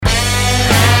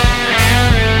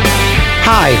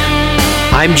Hi,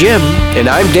 I'm Jim. And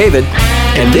I'm David.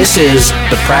 And this is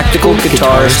the Practical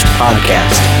Guitarist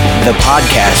Podcast. The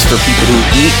podcast for people who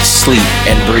eat, sleep,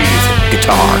 and breathe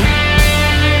guitar.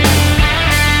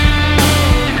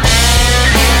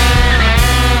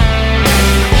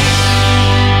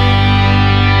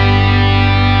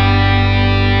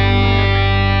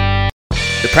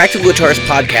 The Practical Guitarist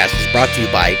Podcast is brought to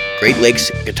you by Great Lakes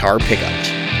Guitar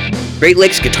Pickups. Great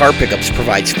Lakes Guitar Pickups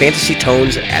provides fantasy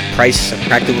tones at prices a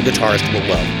practical guitarist will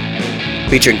love.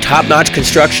 Featuring top-notch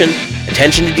construction,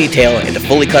 attention to detail, and a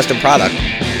fully custom product,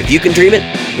 if you can dream it,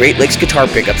 Great Lakes Guitar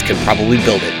Pickups can probably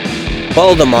build it.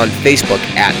 Follow them on Facebook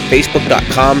at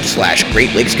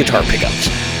facebook.com/Great Lakes Guitar Pickups.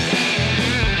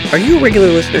 Are you a regular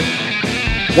listener?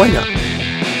 Why not?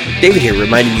 David here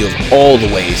reminding you of all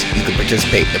the ways you can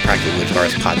participate in the Practical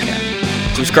Guitarist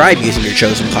Podcast. Subscribe using your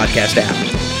chosen podcast app.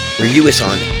 Review us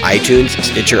on iTunes,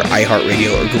 Stitcher,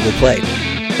 iHeartRadio, or Google Play.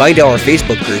 Find our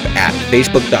Facebook group at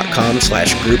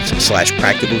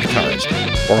facebook.com/groups/Practical Guitarist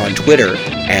or on Twitter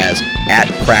as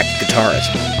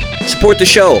 @PractGuitarist. Support the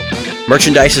show.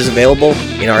 Merchandise is available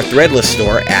in our Threadless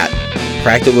store at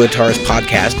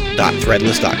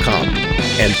practicalguitaristpodcast.threadless.com.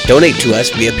 And donate to us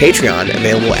via Patreon,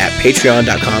 available at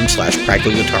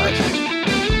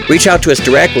patreon.com/practicalguitarist. Reach out to us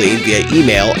directly via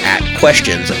email at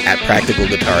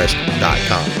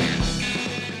questions@practicalguitarist.com.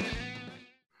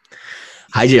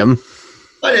 Hi, Jim.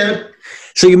 Hi, David.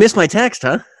 So you missed my text,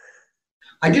 huh?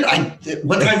 I did.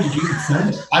 What time did you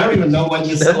send it? I don't even know when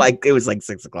you sent it. It was like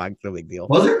 6 o'clock. No big deal.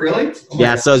 Was it really? Oh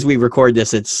yeah. God. So as we record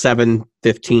this, it's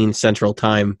 7:15 Central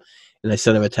Time, and I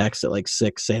sent him a text at like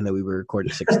 6 saying that we were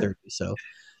recording at 6:30. So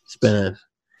this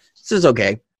is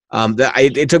okay.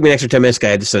 It took me an extra 10 minutes. I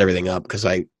had to set everything up because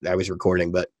I was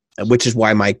recording, which is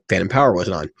why my Phantom Power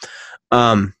wasn't on.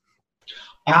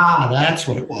 That's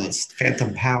what it was.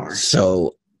 Phantom Power.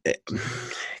 So,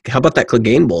 how about that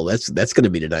Clegane Bowl? That's going to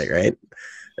be tonight, right?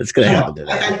 That's going to happen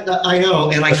tonight. I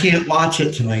know, and I can't watch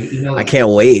it tonight. You know, I can't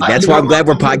wait. That's why I'm glad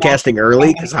we're podcasting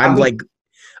early, because I'm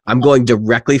going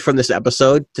directly from this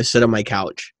episode to sit on my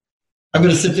couch. I'm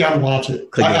going to sit down and watch it.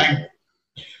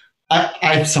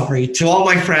 I'm sorry to all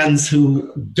my friends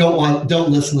who don't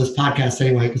listen to this podcast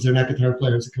anyway because they're not guitar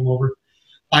players that come over.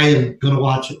 I am going to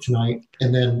watch it tonight,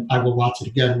 and then I will watch it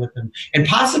again with them, and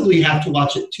possibly have to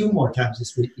watch it 2 more times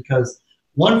this week because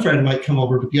one friend might come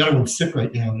over, but the other one's sick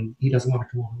right now, and he doesn't want to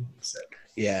come over when he's sick.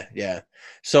 Yeah.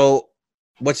 So,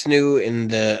 what's new in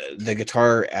the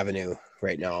guitar avenue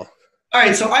right now? All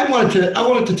right, so I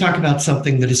wanted to talk about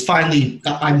something that is finally,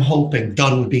 I'm hoping,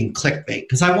 done with being clickbait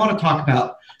because I want to talk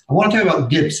about what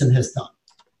Gibson has done.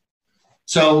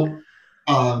 So,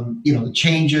 the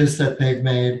changes that they've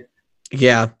made.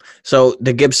 Yeah. So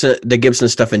the Gibson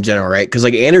stuff in general, right? Because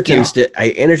like Anderton's did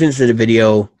a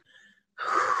video,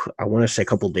 I want to say a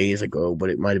couple days ago, but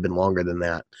it might have been longer than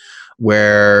that,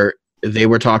 where they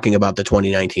were talking about the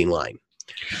 2019 line.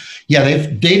 Yeah,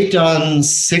 they've done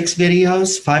 5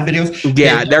 videos.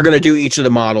 Yeah, they're going to do each of the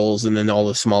models and then all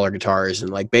the smaller guitars and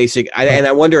like basic. And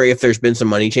I wonder if there's been some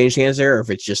money changed hands there, or if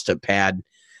it's just to pad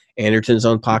Anderton's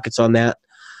own pockets on that.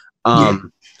 I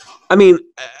mean,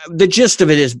 the gist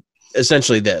of it is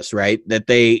essentially this, right? That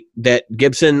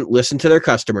Gibson listened to their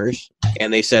customers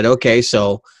and they said, okay,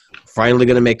 so finally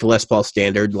going to make the Les Paul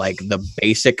standard, like the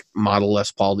basic model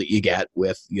Les Paul that you get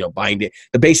with, binding,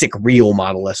 the basic real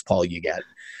model Les Paul you get.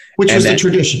 Which was the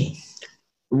traditional.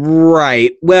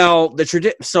 Right. Well,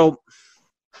 so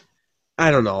I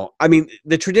don't know. I mean,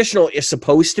 the traditional is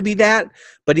supposed to be that,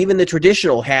 but even the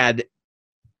traditional it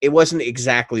wasn't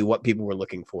exactly what people were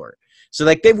looking for. So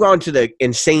like they've gone to the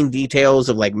insane details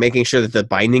of like making sure that the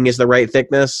binding is the right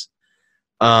thickness,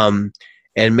 and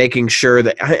making sure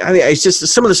that I mean it's just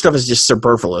some of the stuff is just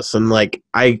superfluous, and like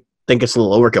I think it's a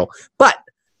little overkill. But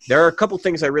there are a couple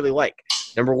things I really like.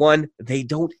 Number one, they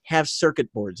don't have circuit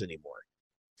boards anymore.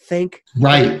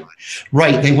 Right.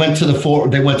 They went to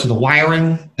the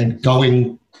wiring and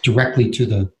going directly to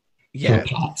the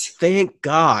pots. Thank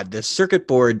God. The circuit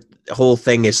board whole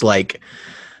thing is like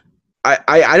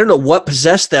I don't know what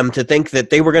possessed them to think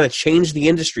that they were going to change the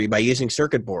industry by using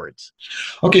circuit boards.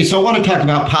 Okay, so I want to talk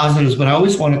about positives, but I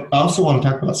also want to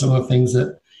talk about some of the things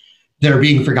that are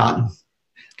being forgotten.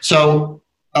 So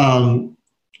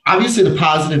obviously the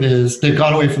positive is they've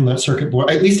gone away from the circuit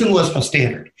board, at least in the Les Paul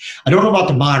Standard. I don't know about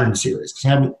the modern series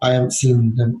because I haven't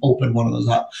seen them open one of those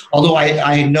up. Although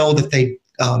I know that the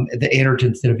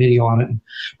Andertons did a video on it. And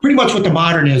pretty much what the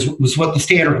modern was what the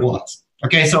Standard was.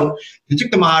 Okay, so they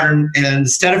took the modern, and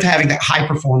instead of having that high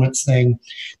performance thing,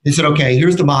 they said, okay,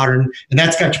 here's the modern, and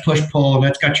that's got your push-pull, and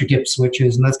that's got your dip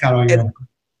switches, and that's got all your I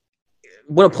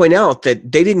want to point out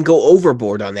that they didn't go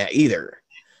overboard on that either.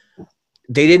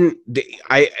 they didn't.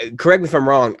 Correct me if I'm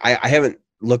wrong. I haven't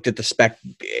looked at the spec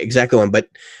exactly one, but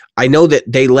I know that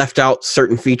they left out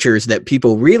certain features that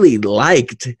people really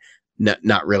liked.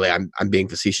 Not really. I'm being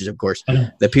facetious, of course.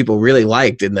 That people really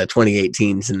liked in the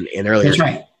 2018s and earlier. That's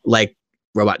right. Like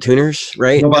robot tuners,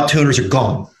 right? Robot tuners are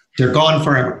gone. They're gone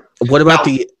forever. What about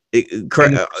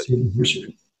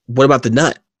what about the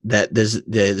nut?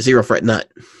 The zero fret nut.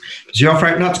 Zero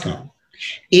fret nut's gone.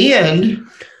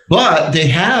 But they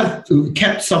have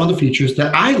kept some of the features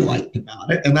that I liked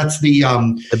about it, and that's the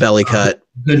belly cut,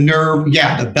 the nerve,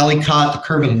 the belly cut, the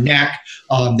curve of the neck.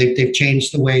 They've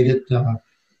changed the way that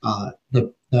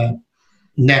the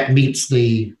neck meets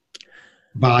the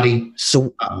body.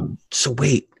 So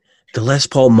wait, the Les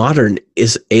Paul Modern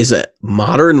is a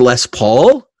modern Les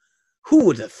Paul? Who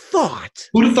would have thought?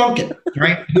 Who'd have thunk it,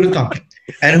 right? Who'd have thunk it?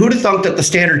 And who'd have thunk that the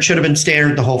standard should have been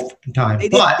standard the whole time?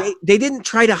 They didn't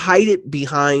try to hide it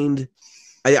behind.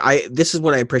 This is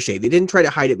what I appreciate. They didn't try to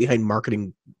hide it behind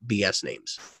marketing BS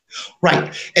names.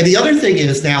 Right. And the other thing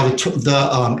is now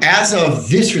the as of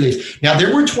this release, now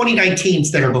there were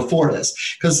 2019s that are before this,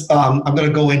 because I'm going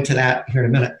to go into that here in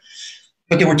a minute.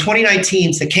 But there were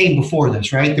 2019s that came before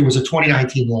this, right? There was a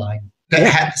 2019 line that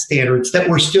had the standards that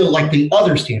were still like the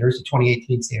other standards, the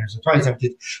 2018 standards, the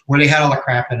 2017, where they had all the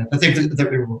crap in it.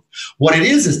 What it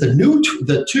is the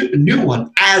new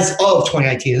one as of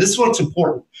 2019. This is what's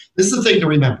important. This is the thing to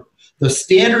remember. The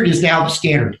standard is now the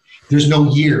standard. There's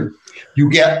no year. You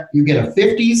get a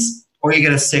 50s or you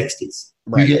get a 60s.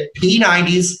 Right. You get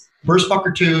P90s,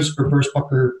 Burstbucker 2s, or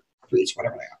Burstbucker 3s,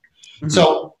 whatever they are. Mm-hmm.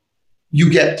 So you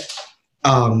get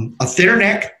a thinner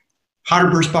neck, hotter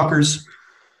Burstbuckers,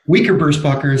 weaker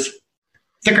Burstbuckers,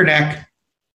 thicker neck,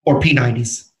 or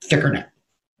P90s, thicker neck.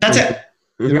 That's it.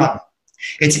 Mm-hmm.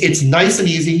 It's nice and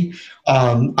easy.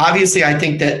 Obviously, I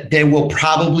think that they will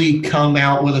probably come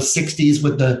out with a 60s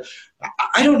with the.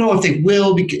 I don't know if they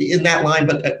will be in that line,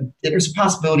 but there's a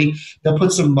possibility they'll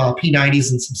put some P90s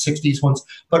and some 60s ones.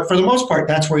 But for the most part,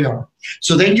 that's where you are.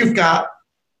 So then you get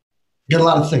a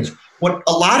lot of things. What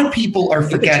a lot of people are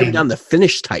forgetting. They down the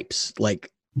finish types,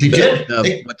 like did.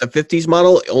 But the 50s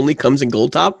model only comes in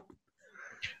gold top.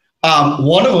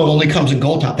 One of them only comes in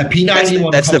gold top. The P90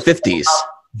 one. That's the 50s.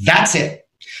 That's it.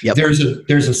 Yep. There's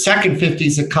a second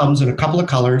 50s that comes in a couple of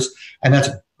colors, and that's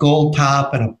a gold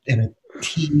top and a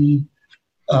T.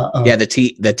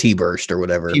 The T burst or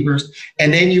whatever. T burst,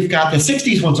 and then you've got the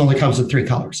 60s ones only comes in 3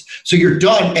 colors. So you're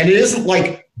done, and it isn't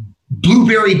like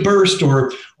blueberry burst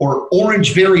or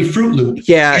orange berry Fruit Loop.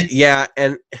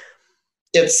 And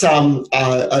it's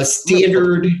a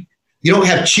standard. You don't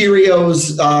have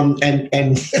Cheerios and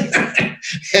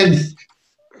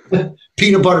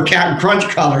peanut butter Captain Crunch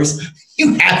colors.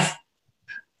 You have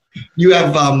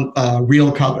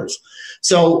real colors.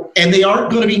 So, and they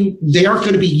aren't going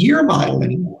to be year model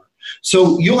anymore.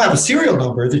 So you'll have a serial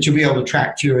number that you'll be able to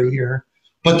track to a year,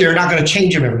 but they're not going to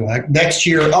change them every like next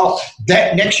year.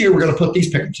 Next year we're going to put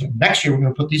these pickups in. Next year we're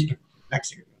going to put these pickups in.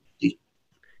 Next year.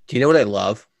 Do you know what I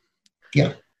love?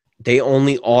 Yeah. They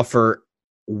only offer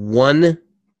one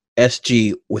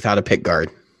SG without a pick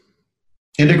guard.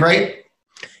 Integrate?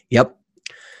 Yep.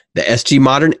 The SG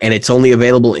Modern, and it's only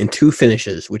available in 2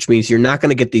 finishes, which means you're not going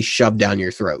to get these shoved down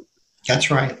your throat.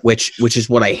 That's right. Which is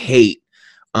what I hate.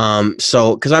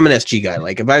 So because I'm an SG guy,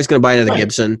 like if I was going to buy another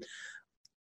Gibson,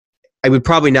 I would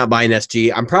probably not buy an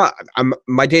SG.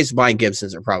 My days of buying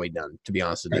Gibsons are probably done, to be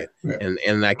honest with you. Right.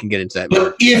 And I can get into that.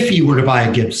 But if you were to buy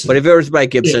a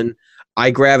Gibson,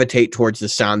 I gravitate towards the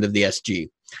sound of the SG.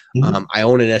 Mm-hmm. I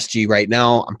own an SG right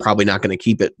now. I'm probably not going to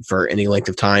keep it for any length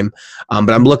of time. But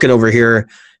I'm looking over here.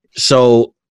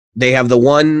 So they have the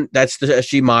one that's the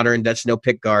SG Modern. That's no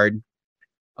pick guard.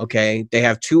 Okay. They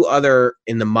have 2 other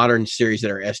in the Modern series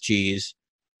that are SGs,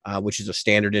 which is a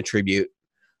standard and tribute.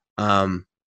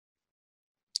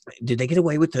 Did they get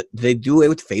away with did they do away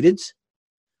with the fadeds?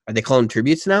 Are they calling them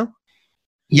tributes now?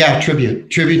 Yeah,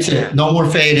 tributes. No more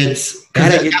fadeds.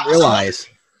 That I didn't realize.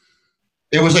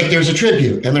 It was like there's a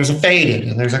tribute and there's a faded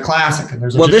and there's a classic and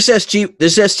there's a this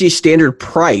SG standard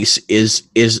price is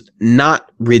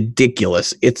not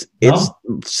ridiculous. It's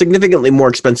significantly more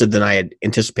expensive than I had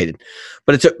anticipated,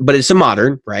 but it's a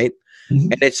modern, right?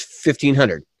 Mm-hmm. And it's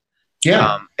 $1,500.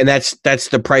 Yeah, and that's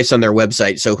the price on their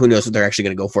website. So who knows what they're actually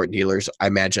going to go for at dealers? I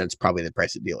imagine it's probably the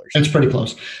price at dealers. It's pretty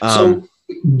close. So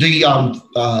the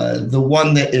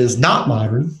one that is not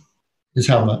modern is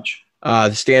how much?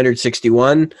 The standard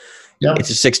 61. Yep.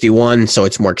 It's a 61, so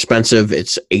it's more expensive.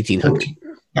 It's $1,800.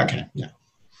 Okay, yeah.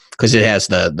 Because it has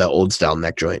the old style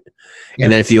neck joint,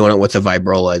 and then if you want it with the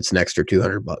vibrola, it's an extra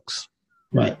 $200.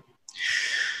 Right.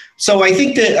 So I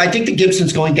think that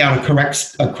Gibson's going down a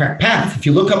correct path. If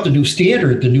you look up the new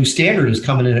standard is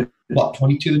coming in at what,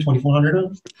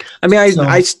 $2,400? I mean,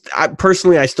 I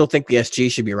personally, I still think the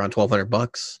SG should be around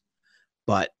 $1,200,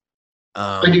 but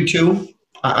I do too.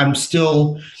 I'm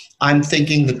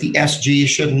thinking that the SG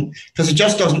shouldn't, because it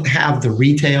just doesn't have the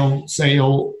retail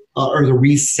sale or the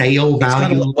resale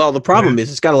value. Well, the problem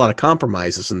is it's got a lot of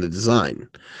compromises in the design.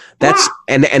 That's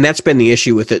and that's been the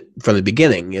issue with it from the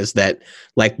beginning, is that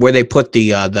like where they put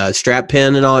the strap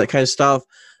pin and all that kind of stuff,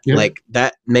 like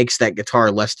that makes that guitar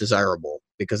less desirable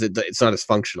because it's not as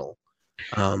functional.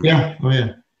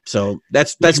 So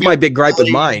that's my big gripe with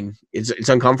mine. It's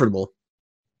uncomfortable.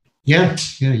 Yeah.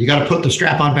 You got to put the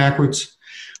strap on backwards.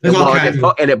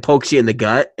 And it pokes you in the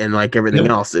gut, and like everything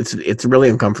else, it's really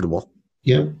uncomfortable.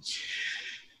 Yeah.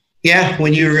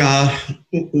 When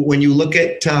you look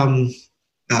at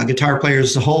guitar players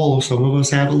as a whole, some of us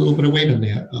have a little bit of weight on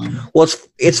that. Well,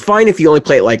 it's fine if you only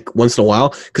play it like once in a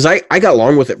while, because I got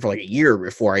along with it for like a year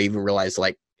before I even realized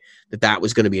like that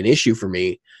was going to be an issue for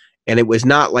me, and it was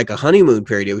not like a honeymoon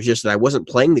period. It was just that I wasn't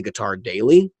playing the guitar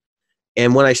daily,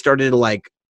 and when I started to like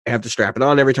have to strap it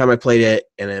on every time I played it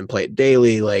and then play it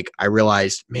daily, like I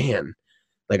realized, man,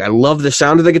 like I love the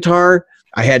sound of the guitar.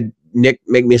 I had Nick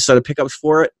make me a set of pickups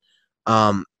for it.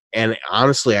 And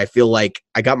honestly, I feel like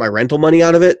I got my rental money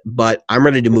out of it, but I'm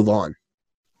ready to move on.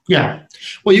 Yeah.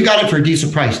 Well, you got it for a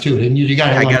decent price too, didn't you?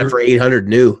 I got it for $800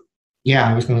 new. Yeah,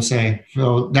 I was going to say,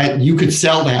 so that you could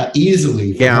sell that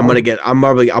easily. Yeah,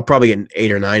 I'll probably get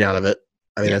 8 or 9 out of it.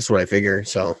 I mean, that's what I figure.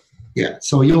 So yeah,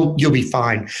 so you'll be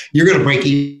fine. You're going to break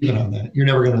even on that. You're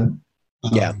never going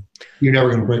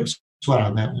to break sweat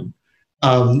on that one.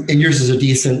 And yours is a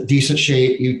decent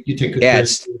shape. You take good care.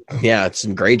 It's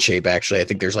in great shape actually. I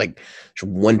think there's like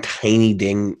one tiny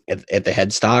ding at the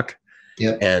headstock.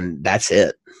 Yep. And that's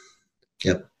it.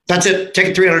 Yep. That's it.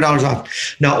 Take $300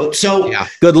 off. No, so yeah.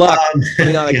 Good luck.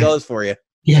 See how it goes for you.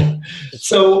 Yeah.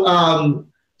 So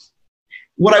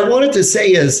what I wanted to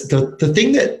say is the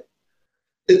thing that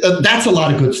that's a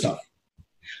lot of good stuff.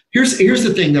 Here's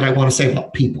the thing that I want to say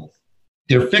about people.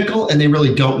 They're fickle and they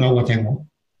really don't know what they want.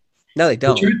 No, they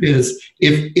don't. The truth is,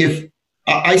 if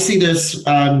I see this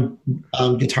on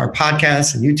guitar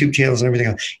podcasts and YouTube channels and everything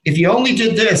else, if you only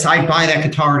did this, I'd buy that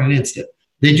guitar in an instant.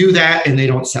 They do that and they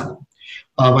don't sell them.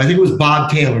 I think it was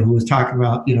Bob Taylor who was talking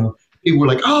about, people were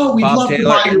like, "Oh, we'd love to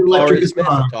buy your electric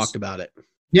guitars." Talked about it.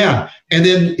 Yeah, and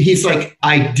then he's like,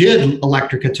 "I did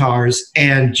electric guitars,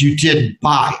 and you didn't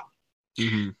buy them.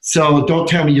 Mm-hmm. So don't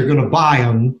tell me you're going to buy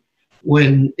them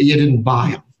when you didn't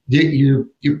buy them. You're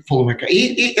full of it."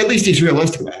 At least he's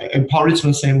realistic about it, and Paul Reed's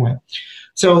the same way.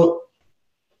 So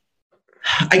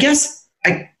I guess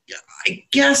that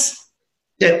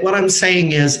what I'm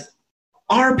saying is,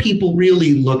 are people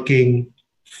really looking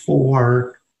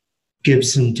for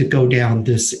Gibson to go down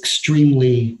this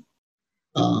extremely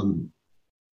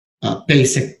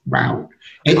basic route?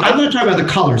 And I'm not talking about the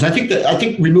colors. I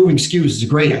think removing SKUs is a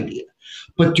great idea.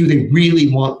 But do they really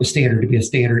want the standard to be a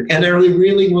standard? And are they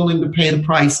really willing to pay the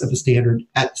price of a standard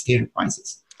at standard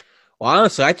prices? Well,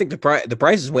 honestly, I think the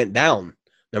prices went down,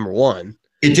 number one.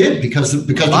 It did because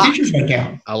the features went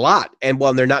down. A lot. And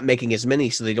they're not making as many,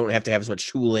 so they don't have to have as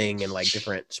much tooling and like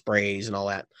different sprays and all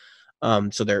that.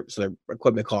 So their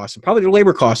equipment costs and probably their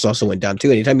labor costs also went down too.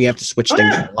 Anytime you have to switch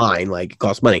things online, like it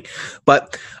costs money.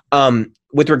 But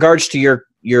with regards to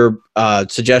your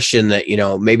suggestion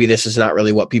that maybe this is not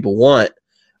really what people want,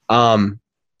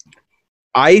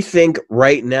 I think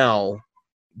right now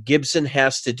Gibson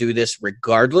has to do this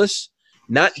regardless,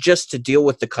 not just to deal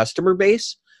with the customer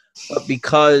base, but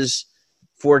because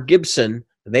for Gibson,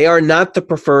 they are not the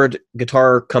preferred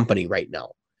guitar company right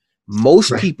now.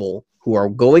 Most people who are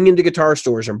going into guitar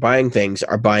stores and buying things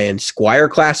are buying Squier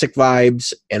Classic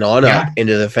vibes and on up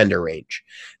into the Fender range.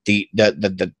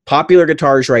 The popular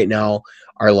guitars right now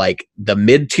are like the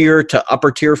mid-tier to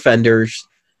upper-tier Fenders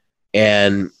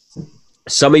and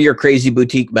some of your crazy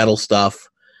boutique metal stuff,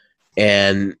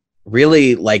 and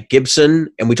really like Gibson,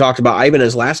 and we talked about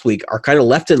Ibanez last week, are kind of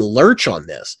left in lurch on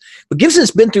this. But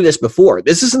Gibson's been through this before.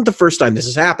 This isn't the first time this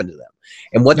has happened to them.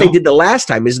 And what they did the last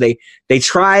time is they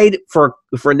tried for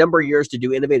a number of years to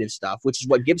do innovative stuff, which is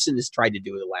what Gibson has tried to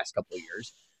do in the last couple of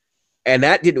years. And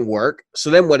that didn't work.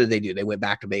 So then what did they do? They went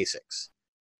back to basics.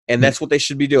 And that's what they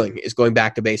should be doing, is going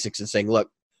back to basics and saying, look,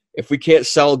 if we can't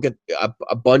sell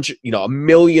a bunch, a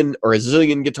million or a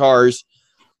zillion guitars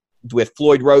with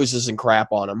Floyd Roses and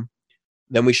crap on them,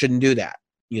 then we shouldn't do that,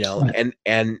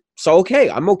 and so, okay,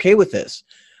 I'm okay with this.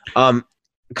 A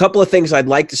couple of things I'd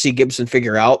like to see Gibson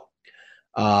figure out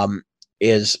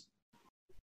is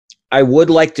I would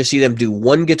like to see them do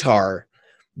one guitar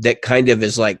that kind of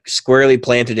is like squarely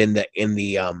planted in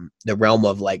the realm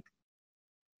of like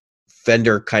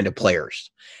Fender kind of players.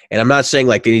 And I'm not saying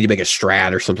like they need to make a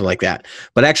Strat or something like that,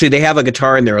 but actually they have a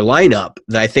guitar in their lineup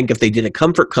that I think if they did a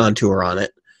comfort contour on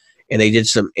it and they did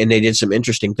some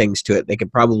interesting things to it, they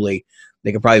could probably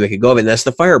make a go of it. And that's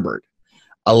the Firebird.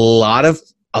 A lot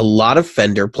of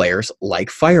Fender players like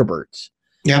Firebirds.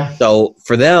 Yeah. So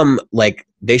for them, like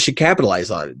they should capitalize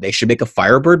on it. They should make a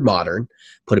Firebird modern,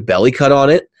 put a belly cut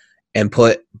on it, and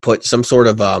put some sort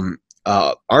of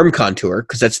arm contour,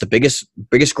 because that's the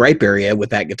biggest gripe area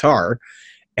with that guitar,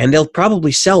 and they'll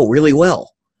probably sell really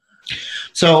well.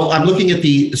 So I'm looking at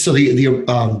the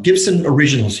Gibson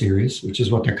Original Series, which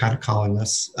is what they're kind of calling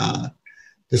this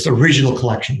original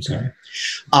collection, sorry,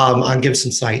 on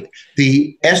Gibson site.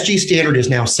 The SG Standard is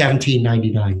now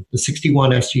 $17.99. The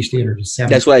 61 SG Standard is $17.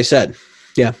 That's what I said.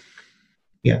 Yeah.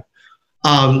 Yeah.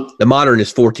 The modern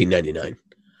is $14.99.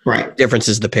 Right. Difference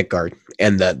is the pick guard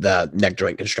and the neck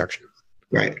joint construction.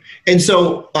 Right. And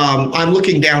so I'm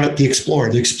looking down at the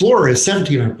Explorer. The Explorer is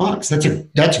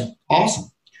 $1,700. That's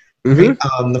awesome.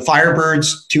 Mm-hmm. The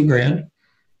Firebird's $2,000.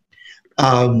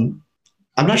 I'm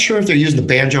not sure if they're using the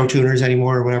banjo tuners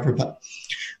anymore or whatever, but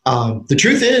the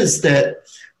truth is that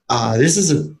this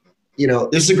is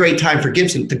a great time for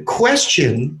Gibson. The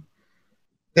question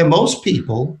that most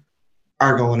people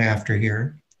are going after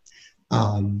here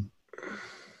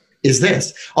is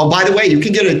this. Oh, by the way, you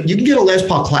can get a Les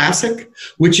Paul Classic,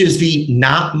 which is the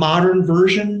not modern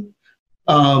version,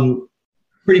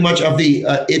 pretty much of the.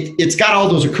 It's got all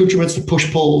those accoutrements, the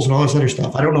push pulls, and all this other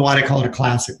stuff. I don't know why they call it a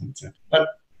classic, but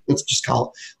let's just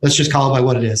call it by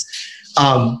what it is.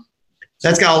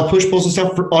 That's got all the push pulls and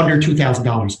stuff for under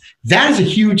 $2,000. That is a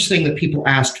huge thing that people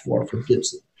asked for from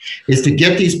Gibson, is to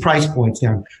get these price points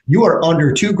down. You are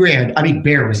under $2,000. I mean,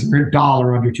 barely. You're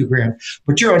 $1 under $2,000,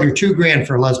 but you're under $2,000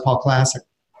 for a Les Paul Classic.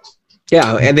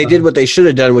 Yeah, and they did what they should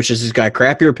have done, which is it's got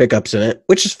crappier pickups in it,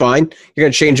 which is fine. You're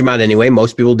going to change them out anyway.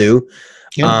 Most people do.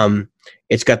 Yeah.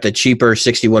 It's got the cheaper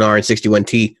 61R and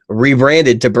 61T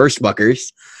rebranded to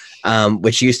Burstbuckers,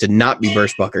 which used to not be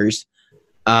Burstbuckers.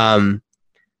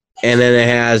 And then it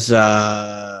has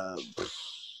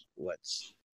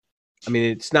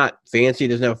it's not fancy. It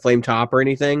doesn't have a flame top or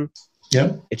anything.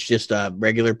 Yeah. It's just a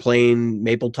regular plain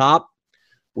maple top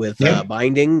with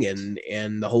binding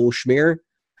and the whole schmear.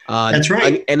 That's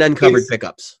right. And uncovered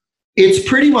pickups. It's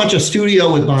pretty much a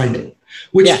studio with binding,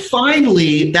 which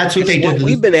finally, that's what they did.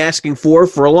 We've been asking for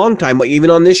a long time, even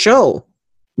on this show.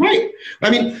 Right. I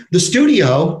mean, the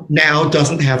studio now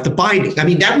doesn't have the binding. I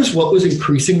mean, that was what was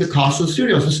increasing the cost of the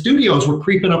studios. The studios were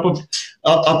creeping up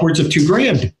upwards of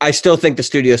 $2,000. I still think the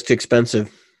studio is too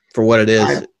expensive for what it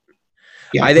is.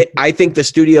 I think the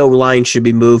studio line should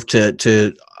be moved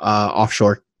to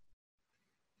offshore.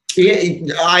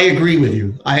 Yeah, I agree with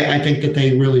you. I think that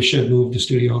they really should move the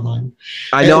studio line.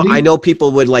 I know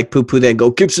people would like poo-poo that and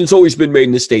go, Gibson's always been made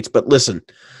in the States, but listen,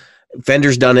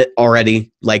 Fender's done it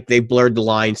already. Like they blurred the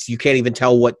lines. You can't even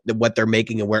tell what they're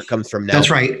making and where it comes from now. That's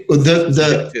right.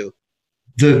 The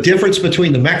difference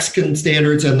between the Mexican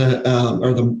standards and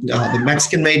the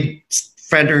Mexican made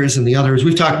Fenders and the others,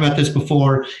 we've talked about this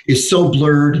before, is so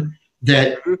blurred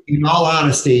that in all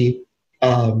honesty,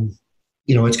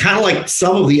 it's kind of like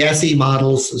some of the SE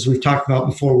models, as we've talked about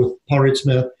before with Paul Reed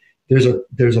Smith. There's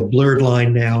a blurred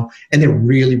line now, and they're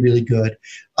really, really good.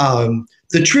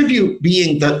 The Tribute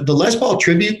being the Les Paul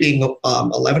Tribute being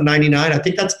 $11.99. I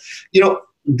think that's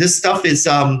this stuff is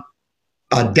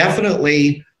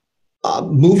definitely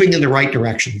moving in the right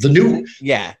direction. The new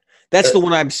that's the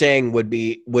one I'm saying would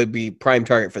be prime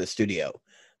target for the studio.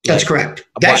 That's correct.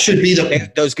 That should be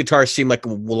those guitars seem like a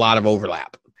lot of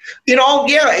overlap.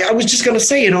 I was just going to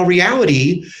say, in all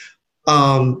reality,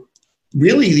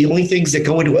 really the only things that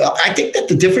go into it, I think that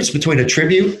the difference between a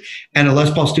Tribute and a Les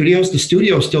Paul Studios, the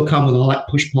Studios still come with all that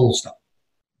push-pull stuff.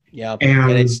 Yeah,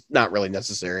 and it's not really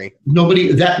necessary.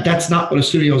 That's not what a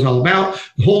studio is all about.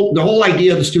 The whole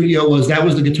idea of the studio was that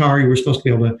was the guitar you were supposed to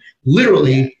be able to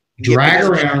literally drag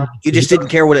around. You just didn't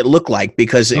care what it looked like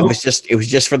because it was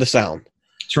just for the sound.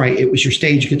 That's right. It was your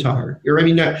stage guitar. You're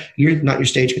not your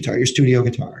stage guitar, your studio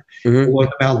guitar. Mm-hmm. What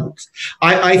the bell looks.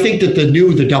 I think that the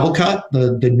new double cut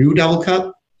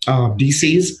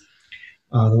DCs,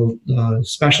 the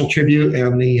special Tribute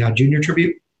and the junior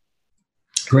Tribute,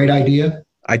 great idea.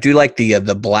 I do like the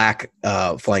black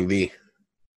Flying V.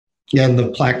 Yeah, and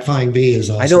the black Flying V is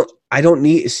awesome. I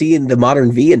don't see in the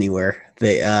modern V anywhere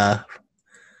that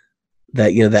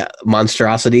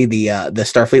monstrosity, the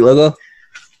Starfleet logo.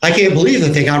 I can't believe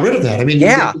that they got rid of that. I mean,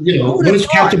 what is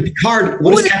Captain Picard?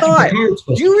 What is Captain Picard supposed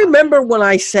to do? Do you remember when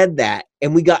I said that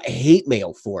and we got hate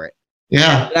mail for it?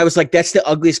 Yeah. And I was like, that's the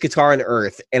ugliest guitar on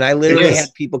earth. And I literally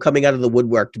had people coming out of the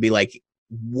woodwork to be like,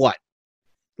 what?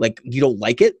 Like, you don't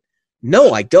like it?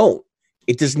 No, I don't.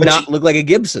 It does not look like a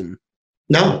Gibson.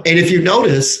 No. And if you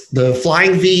notice, the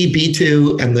Flying V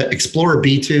B2 and the Explorer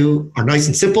B2 are nice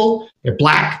and simple. They're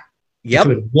black. Yep.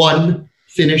 One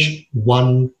finish,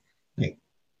 one thing.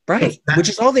 Right. Which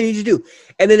is all they need to do.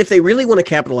 And then if they really want to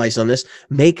capitalize on this,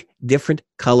 make different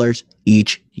colors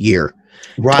each year.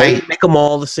 Right. Don't make them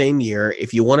all the same year.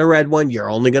 If you want a red one, you're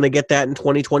only going to get that in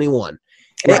 2021.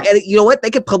 Right. And you know what? They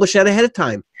could publish that ahead of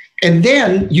time. And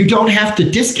then you don't have to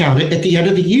discount it at the end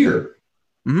of the year.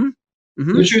 Mm-hmm.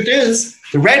 Mm-hmm. The truth is,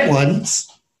 the red ones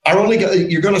are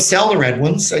you're going to sell the red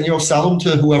ones, and you'll sell them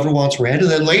to whoever wants red. And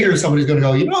then later, somebody's going to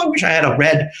go, I wish I had a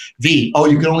red V. Oh,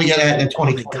 you can only get that in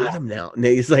 2020. They got them now. And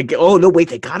it's like, oh, no, wait,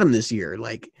 they got them this year.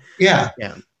 Like, yeah.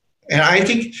 And I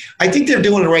think they're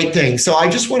doing the right thing. So I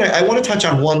want to touch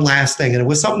on one last thing, and it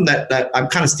was something that I'm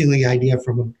kind of stealing the idea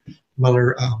from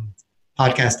another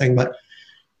podcast thing, but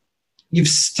you've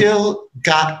still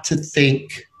got to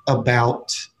think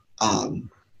about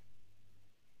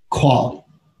quality.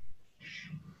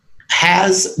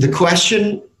 Has the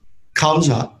question comes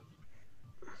up,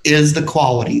 is the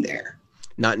quality there?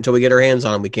 Not until we get our hands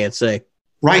on them, we can't say.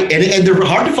 Right, and they're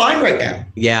hard to find right now.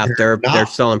 Yeah, they're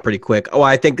selling pretty quick. Oh,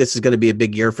 I think this is going to be a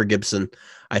big year for Gibson.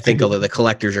 I think the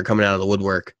collectors are coming out of the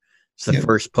woodwork. It's the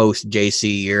first post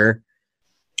JC year,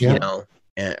 or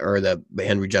the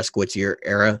Henry Juskowitz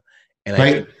era. And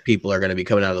I think people are going to be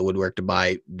coming out of the woodwork to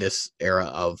buy this era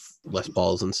of Les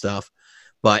Pauls and stuff.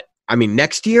 But, I mean,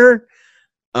 next year,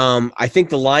 I think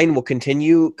the line will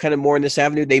continue kind of more in this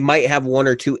avenue. They might have one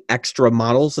or two extra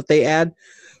models that they add,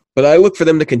 but I look for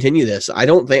them to continue this. I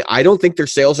don't think their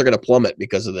sales are going to plummet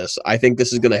because of this. I think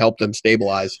this is going to help them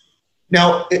stabilize.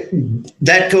 Now,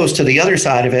 that goes to the other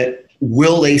side of it.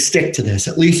 Will they stick to this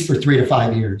at least for 3 to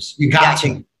 5 years? You got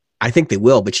to. I think they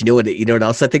will, but you know what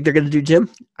else I think they're going to do, Jim?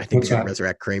 I think they're going to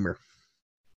resurrect Kramer.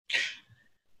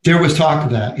 There was talk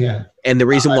of that, yeah. And the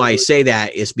reason why I say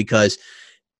that is because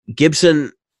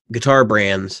Gibson guitar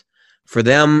brands, for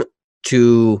them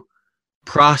to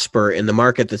prosper in the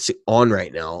market that's on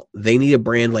right now, they need a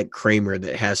brand like Kramer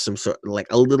that has some sort, like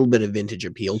a little bit of vintage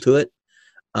appeal to it.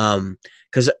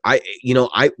 Because I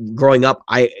growing up,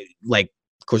 of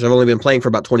course, I've only been playing for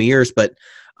about 20 years, but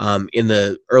in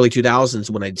the early 2000s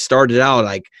when I started out,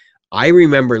 I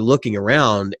remember looking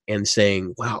around and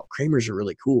saying, wow, Kramers are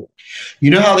really cool.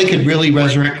 You know how they could really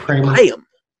resurrect Kramer? Buy them,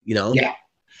 Yeah.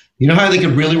 You know how they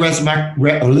could really resurrect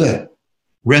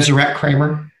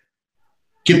Kramer?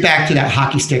 Get back to that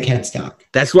hockey stick headstock.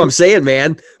 That's what I'm saying,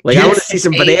 man. I want to see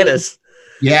some bananas.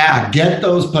 Yeah, get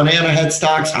those banana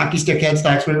headstocks, hockey stick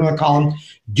headstocks, whatever you want to call them.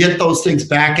 Get those things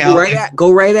back out.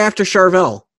 Go right after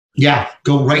Charvel. Yeah,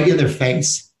 go right in their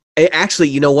face. Actually,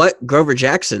 you know what? Grover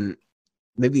Jackson,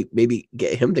 maybe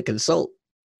get him to consult.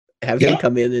 Have him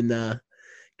come in and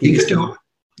he's doing.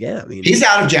 Yeah, I mean, he's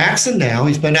out of Jackson now.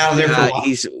 He's been out of there for a while.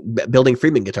 He's building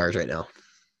Freeman guitars right now.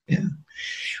 Yeah,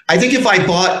 I think if I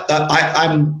bought,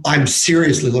 I'm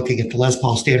seriously looking at the Les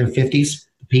Paul Standard 50s,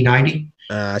 the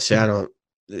P90. See, I don't.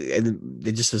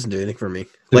 It just doesn't do anything for me.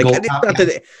 It's not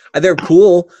that they're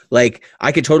cool. Like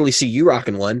I could totally see you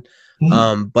rocking one.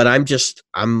 Mm-hmm. But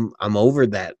I'm over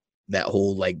that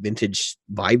whole vintage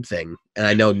vibe thing, and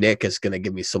I know Nick is going to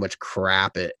give me so much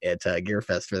crap at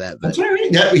Gearfest for that. But that's what I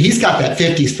mean. He's got that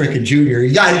 50s freaking Junior.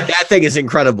 That thing is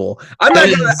incredible.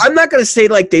 I'm not gonna say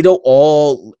they don't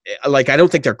all I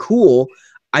don't think they're cool.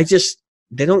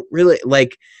 They don't really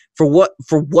for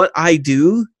what I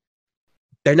do.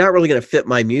 They're not really gonna fit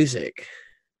my music.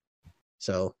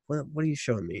 So what are you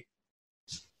showing me?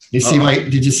 Did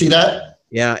you see that?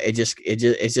 Yeah, it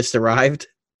just arrived.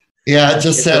 Yeah, it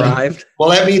just said arrived. Well,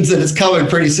 that means that it's coming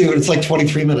pretty soon. It's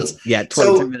 23 minutes. Yeah,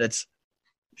 23 minutes.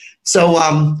 So,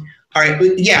 all right,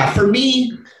 yeah, for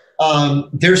me,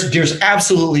 there's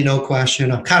absolutely no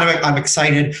question. I'm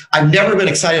excited. I've never been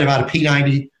excited about a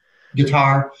P90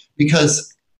 guitar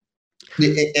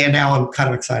and now I'm kind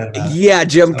of excited about it. Yeah,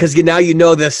 Jim, because now you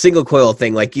know the single coil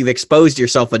thing. You've exposed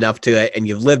yourself enough to it, and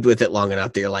you've lived with it long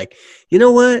enough that you're like, you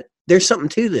know what? There's something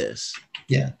to this.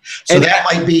 Yeah. So that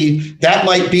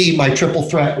might be my triple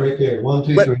threat right there. 1,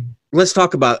 2, 3. Let's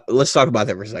talk about that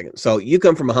for a second. So you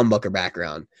come from a humbucker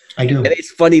background. I do. And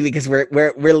it's funny because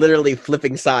we're literally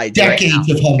flipping sides. Decades right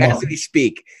of humbucker. As we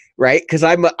speak, right? Because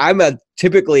I'm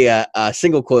typically a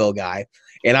single coil guy,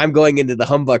 and I'm going into the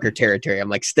humbucker territory.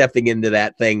 I'm stepping into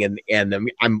that thing, and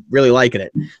I'm really liking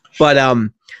it. But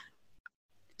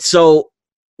so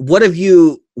what have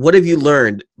you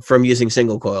learned from using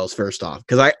single coils? First off,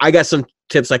 because I got some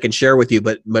tips I can share with you,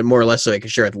 but more or less so I can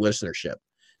share with the listenership.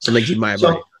 some things you might have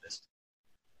already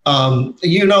noticed.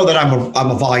 You know that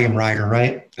I'm a volume writer,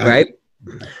 right? Right.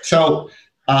 So,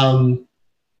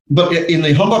 but in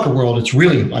the humbucker world, it's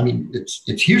really, I mean,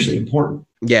 it's hugely important.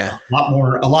 Yeah.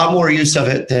 A lot more use of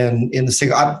it than in the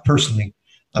single.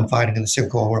 I'm finding in the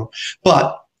single coil world,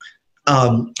 but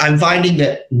I'm finding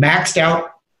that maxed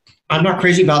out. I'm not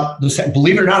crazy about the.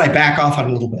 Believe it or not, I back off on it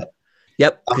a little bit.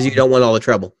 Yep, because you don't want all the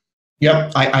treble.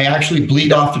 Yep, I actually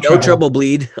bleed off the treble. No treble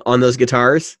bleed on those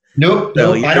guitars. Nope,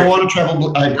 I don't want a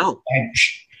treble.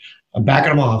 I'm backing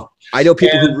them off. I know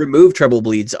people who remove treble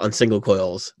bleeds on single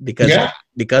coils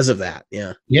because of that.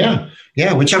 Yeah,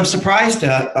 which I'm surprised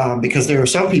at because there are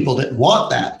some people that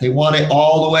want that. They want it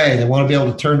all the way. They want to be able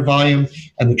to turn the volume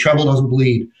and the treble doesn't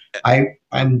bleed.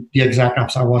 I'm the exact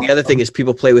opposite. I want. The other thing is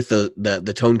people play with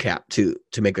the tone cap to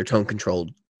make their tone control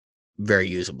very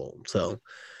usable. So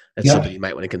that's something you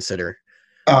might want to consider.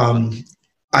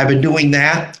 I've been doing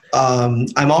that.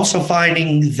 I'm also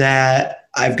finding that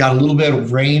I've got a little bit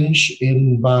of range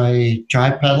in my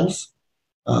drive pedals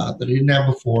that I didn't have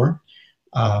before.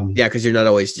 Because you're not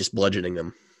always just bludgeoning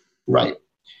them. Right.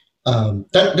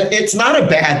 It's not a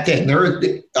bad thing.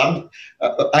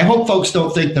 I hope folks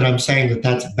don't think that I'm saying that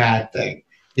that's a bad thing.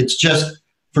 It's just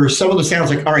for some of the sounds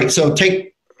like, all right, so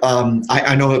take,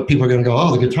 I know that people are going to go,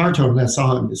 oh, the guitar tone in that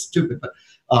song is stupid, but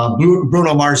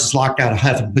Bruno Mars is Locked Out of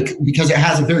Heaven because it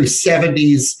has a very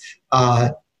 70s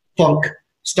funk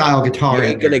style guitar. You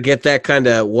ain't going to get that kind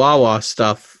of wah-wah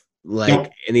stuff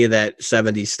like any of that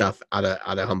 70s stuff out of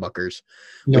humbuckers,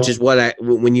 which is what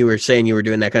when you were saying you were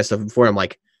doing that kind of stuff before, I'm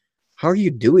like, how are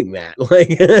you doing that? Like,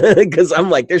 because I'm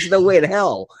like, there's no way in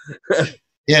hell.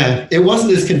 Yeah, it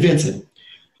wasn't as convincing.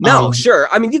 No, sure.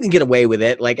 I mean, you can get away with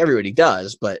it, like everybody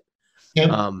does, but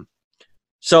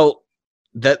so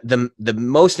the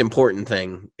most important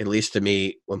thing, at least to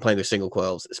me, when playing with single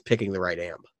coils, is picking the right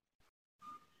amp.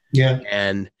 Yeah,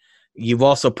 and you've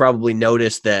also probably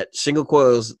noticed that single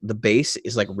coils, the bass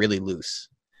is like really loose.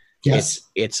 Yes,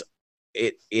 it's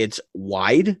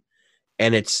wide,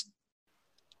 and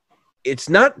it's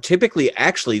not typically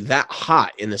actually that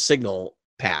hot in the signal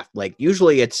path. Like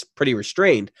usually it's pretty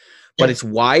restrained, but it's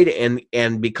wide,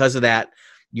 and because of that,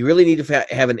 you really need to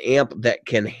have an amp that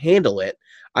can handle it.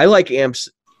 I like amps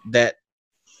that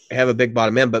have a big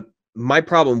bottom end, but my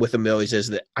problem with them always is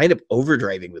that I end up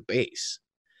overdriving the bass,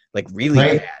 like really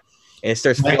bad, and it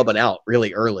starts flubbing out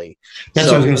really early. That's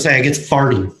what I was going to say. It gets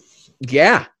farty.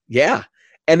 Yeah,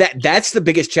 and that's the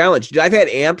biggest challenge. I've had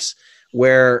amps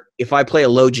where if I play a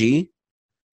low G,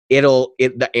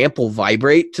 the amp will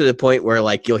vibrate to the point where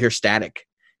like you'll hear static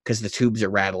because the tubes are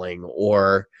rattling,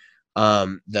 or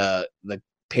the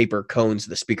paper cones,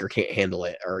 the speaker can't handle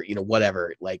it, or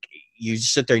whatever. Like you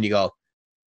just sit there and you go,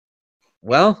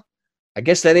 well, I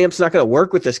guess that amp's not going to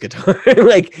work with this guitar.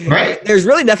 There's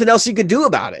really nothing else you can do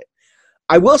about it.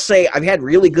 I will say I've had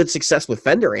really good success with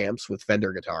Fender amps, with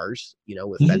Fender guitars,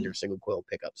 with Fender single coil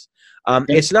pickups.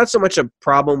 It's not so much a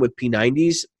problem with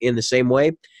P90s in the same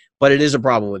way, but it is a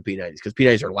problem with P90s because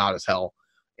P90s are loud as hell.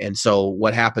 And so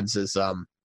what happens is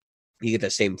you get the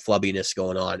same flubbiness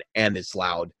going on, and it's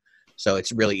loud. So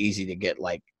it's really easy to get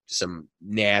like some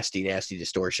nasty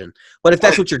distortion. But if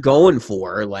that's what you're going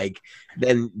for, like,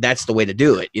 then that's the way to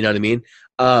do it. You know what I mean?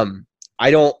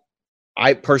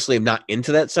 I personally am not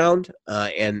into that sound.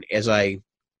 And as I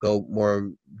go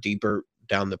more deeper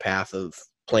down the path of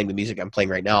playing the music I'm playing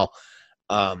right now,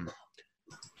 I'm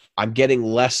getting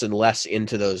less and less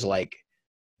into those, like,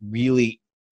 really,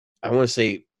 I want to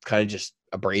say kind of just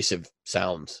abrasive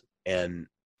sounds. And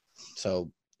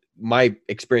so my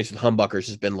experience with humbuckers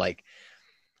has been like,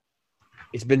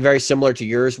 it's been very similar to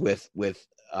yours with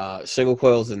single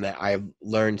coils, in that I've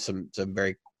learned some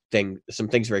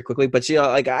things very quickly. But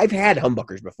like I've had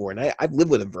humbuckers before, and I've lived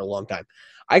with them for a long time.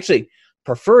 I actually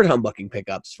preferred humbucking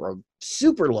pickups for a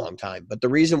super long time. But the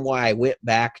reason why I went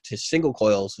back to single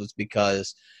coils was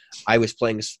because I was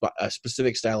playing a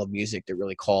specific style of music that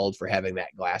really called for having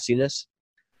that glassiness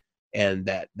and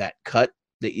that cut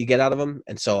that you get out of them.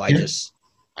 And so I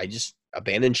just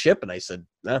abandoned ship, and I said,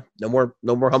 no more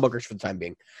humbuckers for the time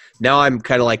being. Now I'm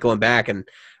kind of like going back and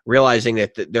realizing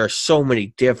that there are so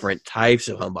many different types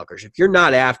of humbuckers. If you're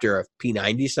not after a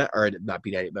P90 sound, or not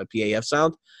P90, but PAF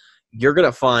sound, you're going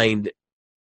to find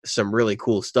some really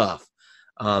cool stuff.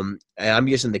 And I'm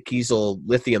using the Kiesel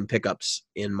lithium pickups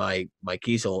in my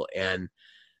Kiesel, and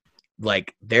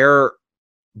like they're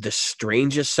the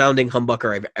strangest sounding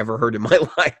humbucker I've ever heard in my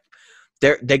life.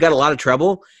 They got a lot of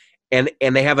treble, and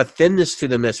they have a thinness to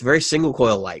them that's very single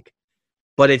coil like,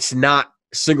 but it's not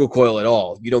single coil at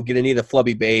all. You don't get any of the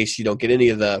flubby bass. You don't get any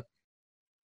of the,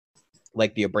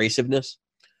 like, the abrasiveness.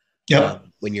 Yep.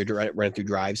 When you're running through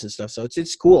drives and stuff. So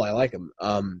it's cool. I like them.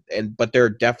 But they're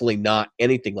definitely not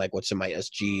anything like what's in my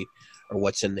SG or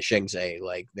what's in the Shengzai.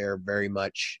 Like they're very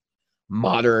much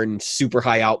modern, super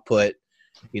high output.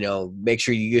 Make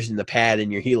sure you're using the pad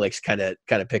in your Helix kind of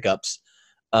pickups.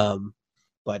 Yeah.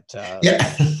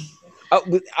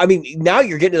 I mean, now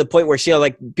you're getting to the point where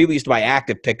like people used to buy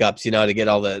active pickups, to get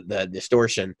all the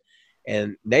distortion,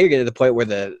 and now you're getting to the point where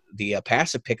the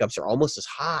passive pickups are almost as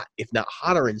hot, if not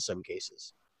hotter, in some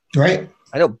cases. Right.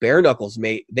 I know Bare Knuckles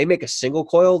make a single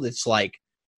coil that's like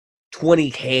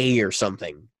 20K or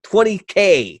something.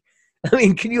 20K. I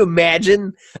mean, can you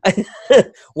imagine?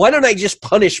 Why don't I just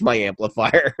punish my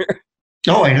amplifier?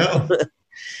 Oh, I know.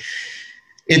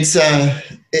 It's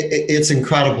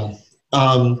incredible.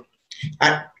 I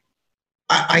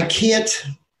can't.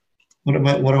 What do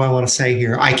I want to say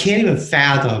here? I can't even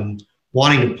fathom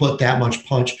wanting to put that much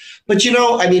punch. But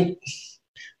I mean,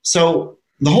 so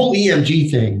the whole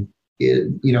EMG thing,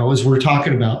 as we're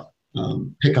talking about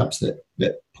pickups that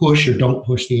push or don't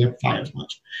push the amplifier as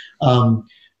much.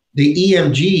 The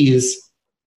EMGs,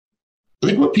 I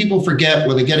think what people forget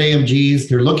when they get AMGs,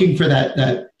 they're looking for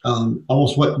that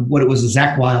almost what it was, a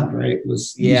Zach Wild, right?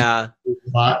 Yeah.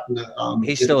 Lot,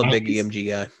 he's still a big EMG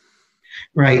guy.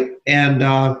 Right. And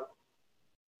the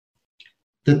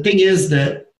thing is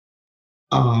that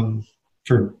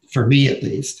for me at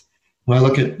least, when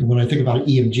I think about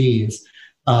EMGs,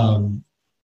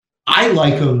 I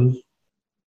like them,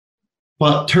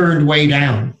 but turned way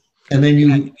down. And then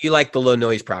you like the low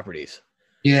noise properties.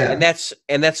 Yeah. And that's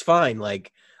fine.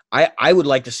 Like I would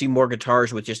like to see more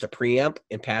guitars with just a preamp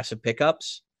and passive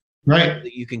pickups. Right. So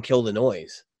that you can kill the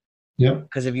noise. Yeah.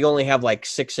 Because if you only have like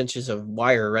 6 inches of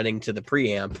wire running to the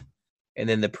preamp, and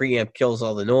then the preamp kills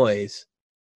all the noise.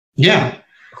 Yeah.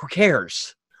 Who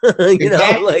cares?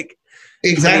 Exactly.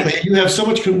 Exactly. You have so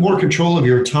much more control of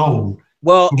your tone.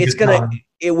 Well,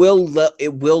 it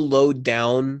will load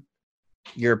down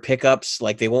your pickups.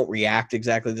 Like they won't react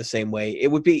exactly the same way. There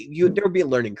would be a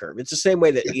learning curve. It's the same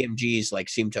way that EMGs like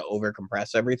seem to over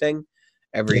compress everything,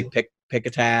 every pick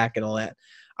attack and all that.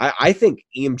 I think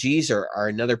EMGs are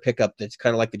another pickup that's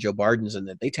kind of like the Joe Bardens in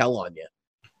that they tell on you,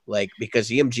 like because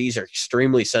EMGs are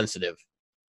extremely sensitive,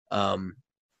 and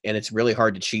it's really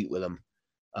hard to cheat with them.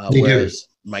 Whereas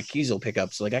my Kiesel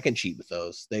pickups, like I can cheat with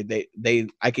those.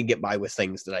 I can get by with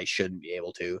things that I shouldn't be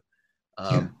able to,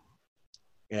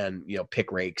 and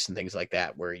pick rakes and things like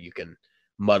that where you can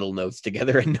muddle notes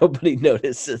together and nobody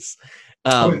notices.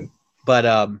 But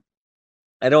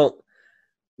I don't.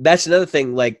 That's another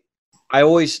thing. Like I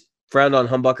always frowned on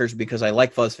humbuckers because I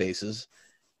like fuzz faces,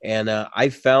 and I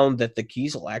found that the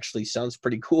Kiesel actually sounds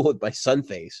pretty cool with my Sun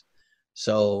face.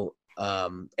 So,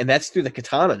 and that's through the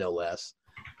Katana, no less.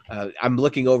 I'm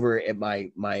looking over at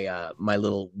my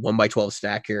little 1x12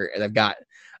 stack here, and I got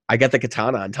the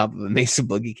Katana on top of a Mesa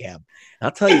Boogie cab. And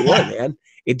I'll tell you what, man,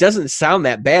 it doesn't sound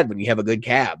that bad when you have a good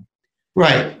cab.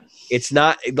 Right. It's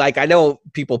not like I know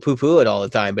people poo-poo it all the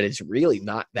time, but it's really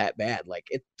not that bad. Like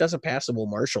it does a passable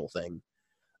Marshall thing.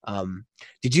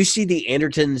 Did you see the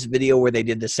Andertons video where they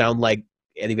did the sound like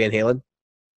Eddie Van Halen?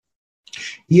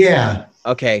 Yeah.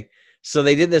 Okay. So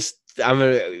they did this. I'm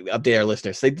going to update our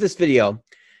listeners. They did this video,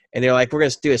 and they're like, we're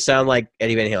going to do a sound like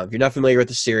Eddie Van Halen. If you're not familiar with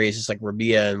the series, it's like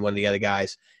Rabia and one of the other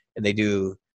guys, and they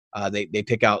do they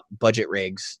pick out budget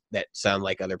rigs that sound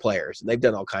like other players. And they've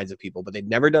done all kinds of people, but they'd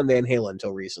never done Van Halen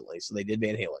until recently. So they did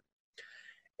Van Halen.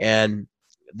 And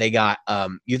they got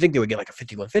you think they would get like a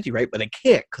 5150, right? But they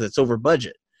can't because it's over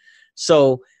budget.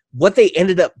 So what they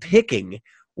ended up picking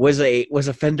was a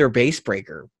Fender bass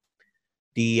breaker,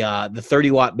 the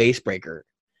 30-watt bass breaker.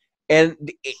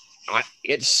 And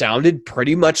it sounded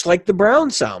pretty much like the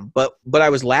Brown sound, but I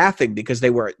was laughing because they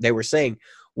were saying,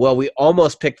 well, we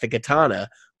almost picked the Katana,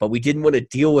 but we didn't want to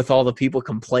deal with all the people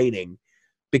complaining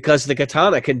because the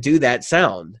Katana can do that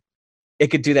sound. It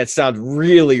could do that sound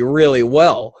really, really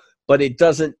well, but it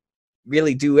doesn't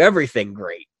really do everything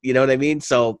great. You know what I mean?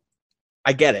 So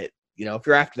I get it. If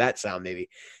you're after that sound, maybe.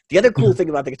 The other cool thing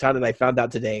about the Katana that I found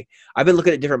out today, I've been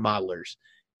looking at different modelers,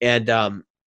 and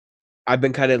I've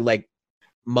been kind of like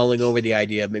mulling over the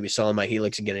idea of maybe selling my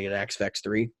Helix and getting an Axe-Fx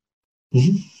 3.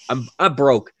 Mm-hmm. I'm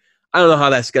broke. I don't know how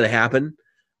that's going to happen.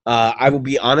 I will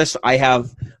be honest. I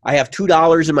have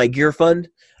 $2 in my gear fund.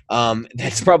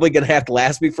 That's probably going to have to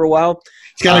last me for a while.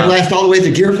 It's got to last all the way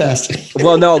to GearFest.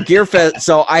 Well, no, GearFest.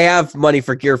 So I have money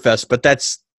for GearFest, but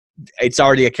it's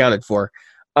already accounted for.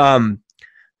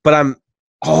 But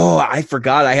I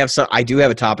forgot. I do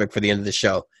have a topic for the end of the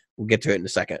show. We'll get to it in a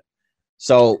second.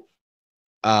 So,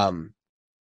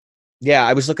 yeah,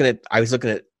 I was looking at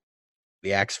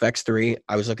the Axe-Fx 3.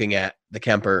 I was looking at the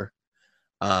Kemper.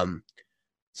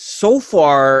 So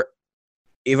far,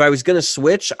 if I was going to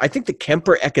switch, I think the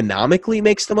Kemper economically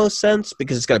makes the most sense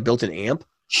because it's got a built-in amp.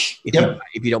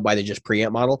 If you don't buy the just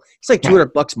preamp model, it's like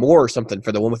 $200 more or something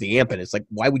for the one with the amp, and it's like,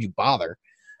 why would you bother?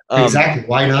 Exactly.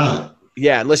 Why not?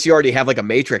 Yeah, unless you already have like a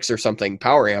Matrix or something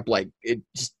power amp, like it.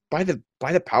 Just buy the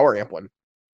power amp one.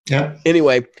 Yeah.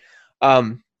 Anyway,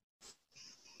 and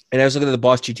I was looking at the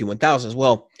Boss GT1000 as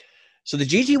well. So the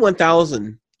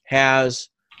GT1000 has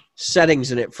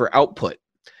settings in it for output,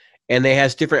 and it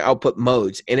has different output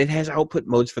modes, and it has output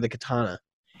modes for the Katana.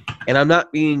 And I'm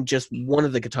not meaning just one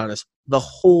of the Katanas, the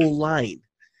whole line.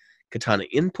 Katana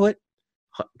input,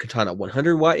 Katana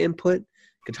 100 watt input,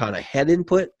 Katana head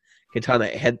input, Katana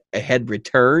head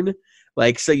return.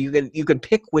 Like, so you can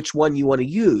pick which one you want to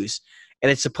use,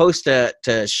 and it's supposed to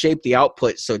shape the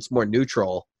output so it's more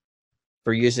neutral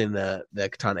for using the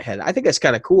Katana head. I think that's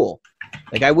kind of cool.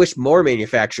 Like, I wish more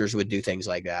manufacturers would do things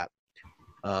like that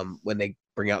when they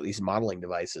bring out these modeling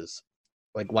devices.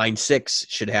 Like Line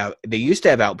 6 they used to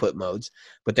have output modes,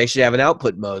 but they should have an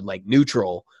output mode like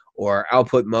neutral, or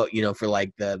output mode, for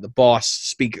like the Boss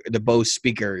speaker, the Bose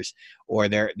speakers, or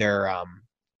their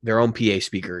own PA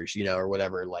speakers, or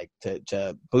whatever, like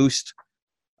to boost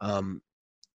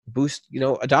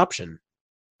adoption.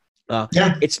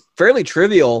 It's fairly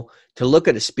trivial to look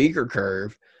at a speaker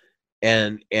curve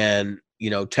and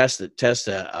test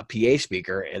a PA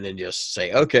speaker and then just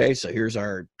say, okay, so here's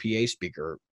our PA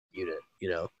speaker unit,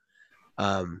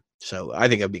 so I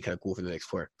think that'd be kind of cool for the next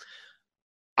quarter.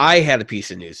 I had a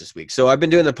piece of news this week. So I've been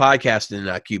doing the podcast in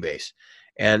Cubase,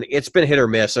 and it's been hit or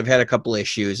miss. I've had a couple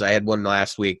issues. I had one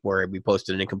last week where we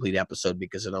posted an incomplete episode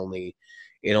because it only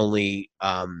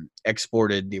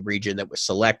exported the region that was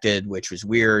selected, which was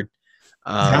weird.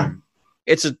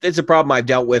 It's a problem I've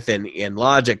dealt with in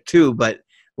Logic too, but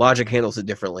Logic handles it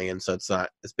differently, and so it's not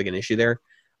as big an issue there.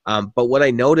 But what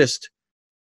I noticed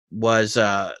was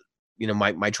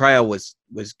my trial was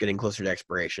getting closer to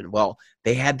expiration. Well,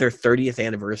 they had their 30th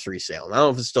anniversary sale. And I don't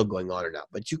know if it's still going on or not,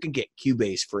 but you can get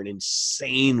Cubase for an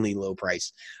insanely low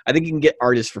price. I think you can get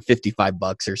artists for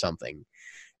 $55 or something.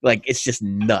 Like, it's just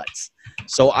nuts.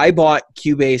 So I bought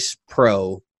Cubase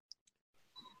Pro,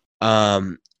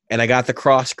 and I got the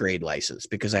crossgrade license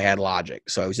because I had Logic.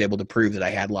 So I was able to prove that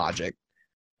I had Logic.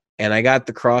 And I got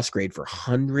the crossgrade for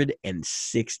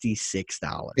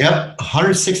 $166. Yep,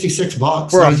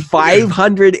 $166 for a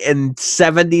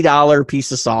 $570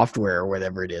 piece of software or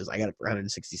whatever it is. I got it for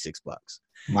 $166. Wow.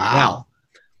 Now,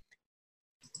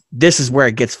 this is where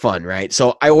it gets fun, right?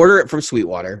 So I order it from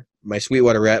Sweetwater. My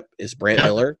Sweetwater rep is Brant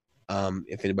Miller.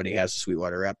 If anybody has a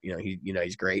Sweetwater rep,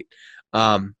 he's great.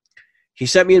 He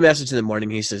sent me a message in the morning.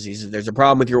 He says, there's a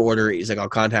problem with your order. He's like, I'll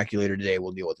contact you later today.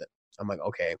 We'll deal with it. I'm like,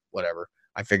 okay, whatever.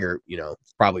 I figure,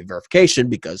 it's probably verification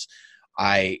because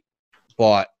I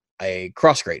bought a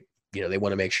crossgrade. They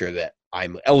want to make sure that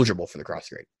I'm eligible for the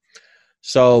crossgrade.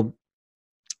 So,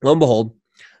 lo and behold,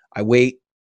 I wait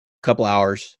a couple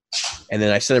hours, and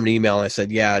then I sent him an email, and I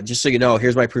said, yeah, just so you know,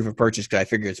 here's my proof of purchase because I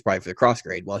figured it's probably for the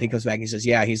crossgrade. Well, he comes back and he says,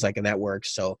 yeah, he's like, and that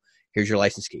works, so here's your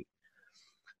license key.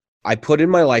 I put in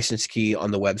my license key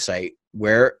on the website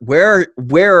where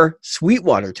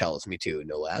Sweetwater tells me to,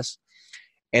 no less.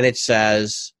 And it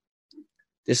says,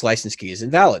 this license key is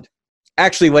invalid.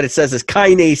 Actually, what it says is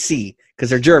keine C, because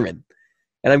they're German.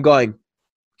 And I'm going, what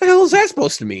the hell is that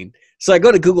supposed to mean? So I go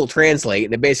to Google Translate,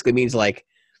 and it basically means like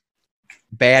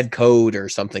bad code or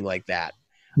something like that.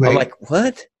 Right. I'm like,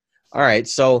 what? All right.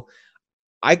 So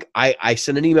I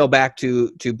send an email back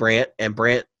to Brant, and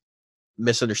Brant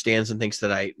misunderstands and thinks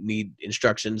that I need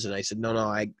instructions. And I said, no,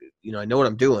 I know what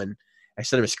I'm doing. I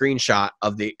sent him a screenshot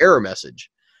of the error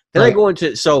message. Then I go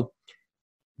into, so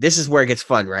this is where it gets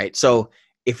fun, right? So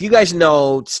if you guys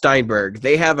know Steinberg,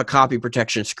 they have a copy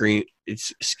protection scheme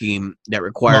that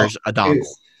requires a dongle.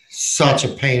 Such a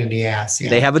pain in the ass. Yeah.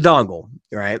 They have a dongle,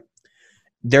 right?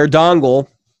 Their dongle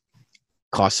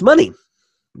costs money.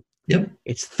 Yep.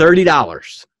 It's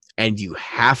 $30, and you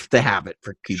have to have it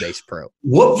for Cubase Pro.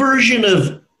 What version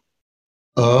of?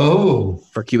 Oh,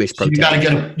 for Cubase Pro. So you got to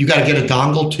get a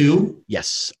dongle too.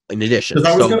 Yes, in addition.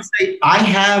 Because I was going to say I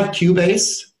have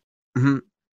Cubase. Mm-hmm.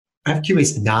 I have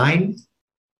Cubase 9.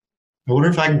 I wonder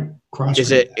if I can cross.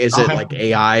 Is it like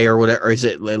AI or whatever, or is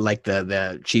it like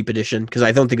the cheap edition? Because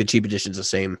I don't think the cheap edition's the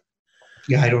same.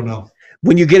 Yeah, I don't know.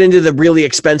 When you get into the really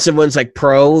expensive ones like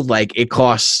Pro, like it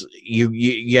costs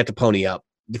you have to pony up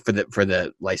for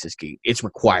the license key. It's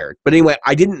required. But anyway,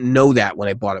 I didn't know that when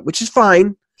I bought it, which is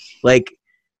fine. Like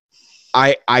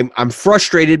I'm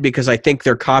frustrated because I think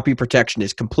their copy protection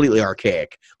is completely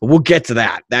archaic. But we'll get to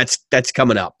that. That's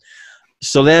coming up.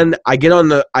 So then I get on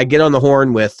the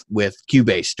horn with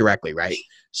Cubase directly, right?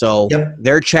 So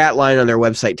their chat line on their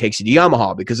website takes you to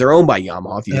Yamaha because they're owned by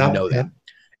Yamaha, if you didn't know that.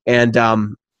 And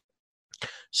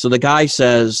so the guy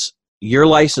says, your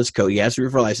license code, he asks me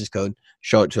for a license code,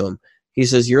 show it to him. He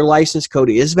says, your license code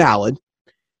is valid.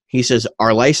 He says,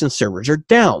 our license servers are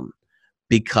down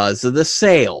because of the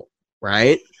sale,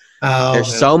 right?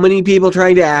 There's so many people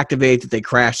trying to activate that they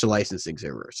crash the licensing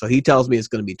server. So he tells me it's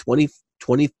going to be 20,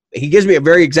 he gives me a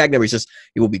very exact number. He says,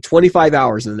 it will be 25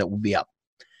 hours and then it will be up.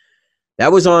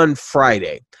 That was on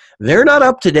Friday. They're not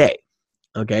up today.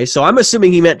 Okay, so I'm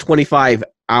assuming he meant 25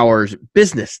 hours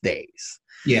business days.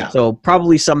 Yeah. So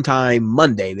probably sometime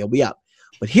Monday they'll be up.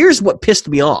 But here's what pissed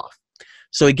me off.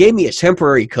 So he gave me a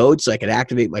temporary code so I could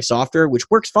activate my software, which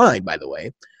works fine, by the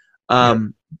way.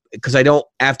 Because I don't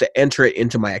have to enter it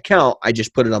into my account. I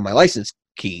just put it on my license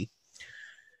key.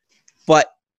 But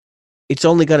it's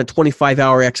only got a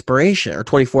 25-hour expiration or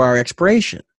 24-hour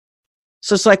expiration.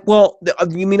 So it's like, well,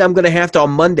 you mean I'm going to have to, on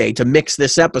Monday, to mix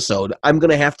this episode, I'm going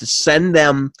to have to send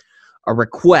them a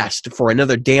request for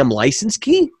another damn license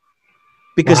key?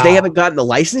 Because they haven't gotten the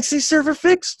licensing server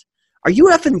fixed? Are you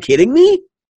effing kidding me?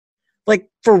 Like,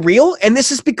 for real? And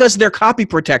this is because their copy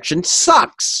protection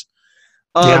sucks.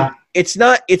 It's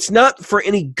not for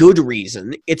any good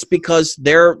reason. It's because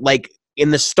they're, like,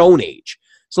 in the Stone Age.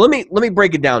 So let me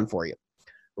break it down for you.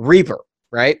 Reaper,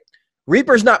 right?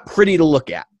 Reaper's not pretty to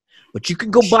look at. But you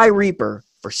can go buy Reaper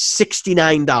for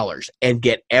 $69 and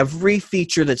get every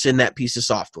feature that's in that piece of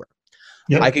software.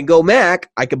 Yep. I can go Mac,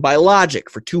 I can buy Logic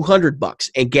for $200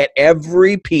 and get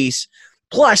every piece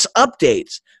plus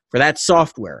updates for that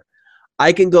software.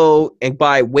 I can go and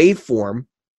buy Waveform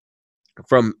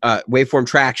from Waveform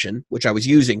Traction, which I was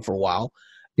using for a while.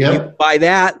 Yep. You can buy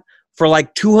that for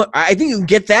like $200. I think you can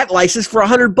get that license for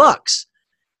 $100.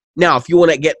 Now, if you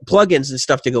want to get plugins and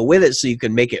stuff to go with it so you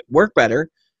can make it work better,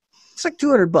 it's like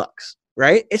 $200,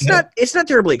 right? It's not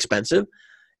terribly expensive.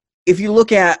 If you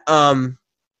look at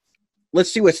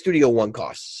let's see what Studio One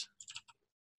costs.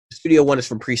 Studio One is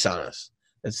from PreSonus.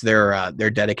 It's their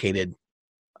dedicated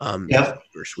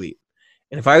software suite.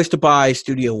 And if I was to buy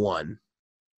Studio One,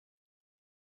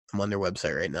 I'm on their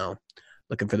website right now,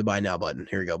 looking for the buy now button.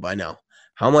 Here we go, buy now.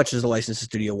 How much is the license to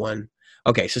Studio One?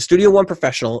 Okay, so Studio One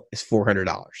Professional is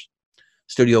 $400.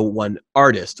 Studio One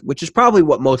Artist, which is probably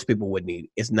what most people would need,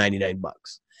 is $99.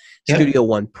 Yep. Studio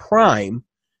One Prime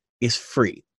is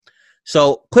free.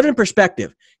 So put it in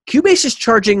perspective. Cubase is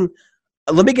charging,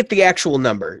 let me get the actual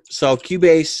number. So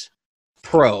Cubase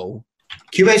Pro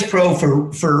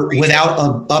for without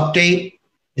an update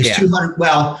is $200.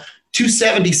 Well,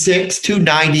 $276,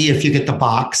 $290 if you get the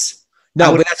box.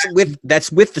 No, but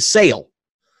that's with the sale.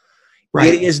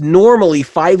 Right. It is normally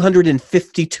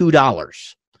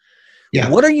 $552. Yeah.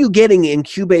 What are you getting in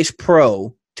Cubase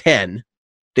Pro 10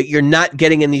 that you're not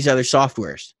getting in these other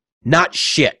softwares? Not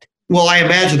shit. Well, I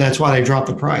imagine that's why they dropped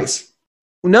the price.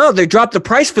 No, they dropped the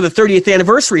price for the 30th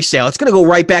anniversary sale. It's going to go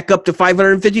right back up to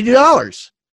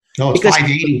 $552. No, it's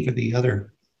 $580 for the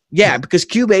other. Yeah, because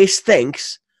Cubase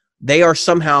thinks they are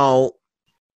somehow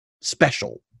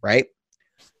special, right?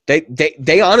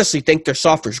 They honestly think their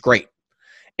software's great.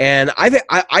 And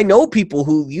I know people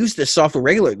who use this software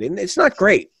regularly, and it's not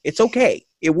great. It's okay.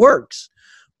 It works.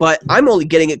 But I'm only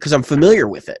getting it because I'm familiar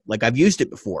with it. Like, I've used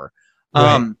it before.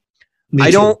 Right.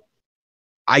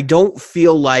 I don't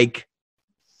feel like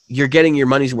you're getting your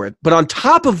money's worth. But on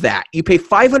top of that, you pay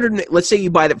 $500. Let's say you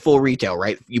buy it at full retail,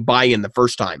 right? You buy in the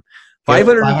first time.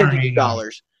 $550,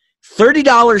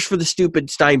 $30 for the stupid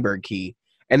Steinberg key.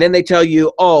 And then they tell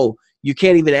you, oh, you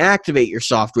can't even activate your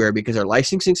software because our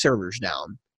licensing server's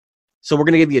down. So we're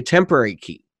going to give you a temporary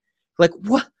key. Like,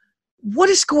 what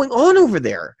is going on over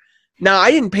there? Now, I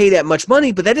didn't pay that much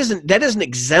money, but that doesn't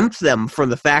exempt them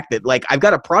from the fact that, like, I've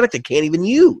got a product I can't even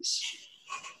use.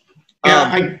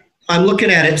 Yeah, I'm looking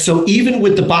at it. So even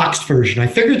with the boxed version, I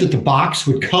figured that the box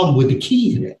would come with the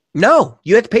key in it. No,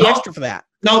 you have to pay extra for that.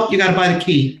 No, you got to buy the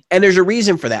key. And there's a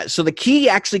reason for that. So the key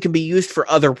actually can be used for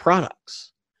other products.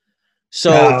 So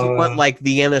if you want like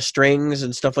Vienna strings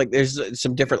and stuff, like there's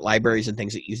some different libraries and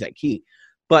things that use that key.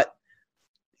 But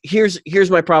here's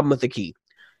my problem with the key.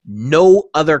 No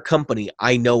other company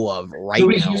I know of right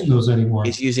now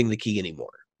is using the key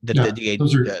anymore. Those are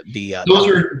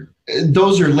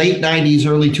late 90s,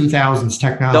 early 2000s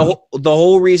technology. The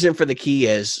whole reason for the key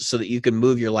is so that you can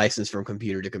move your license from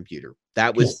computer to computer.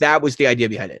 That was the idea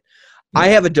behind it. I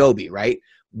have Adobe, right?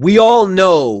 We all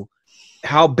know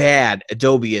how bad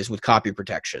Adobe is with copy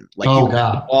protection. Like you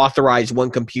authorize one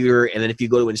computer, and then if you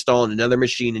go to install on another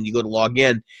machine and you go to log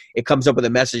in, it comes up with a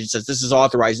message that says this is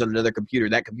authorized on another computer.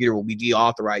 That computer will be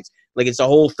deauthorized. Like, it's a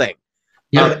whole thing.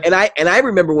 Yeah. And I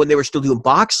remember when they were still doing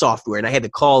box software, and I had to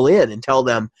call in and tell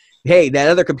them, hey, that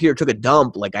other computer took a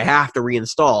dump. Like, I have to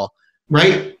reinstall.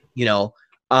 Right. You know,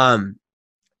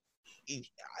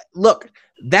 look,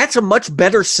 that's a much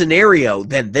better scenario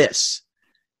than this.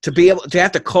 To be able to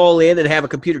have to call in and have a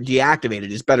computer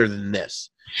deactivated is better than this.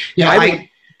 Yeah,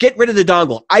 Get rid of the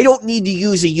dongle. I don't need to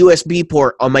use a USB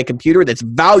port on my computer that's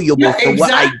valuable for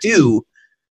what I do.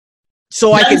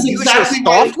 So I can use your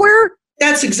software?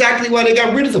 That's exactly why they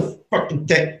got rid of the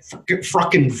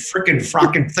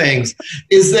frickin' things.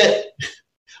 Is that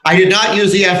I did not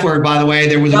use the F word, by the way.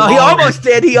 There was he almost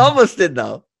did. He almost did,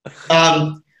 though.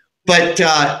 But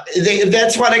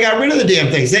that's why they got rid of the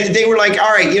damn things. They were like,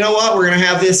 all right, you know what? We're going to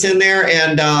have this in there.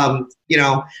 And,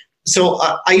 so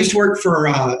I used to work for,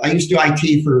 I used to do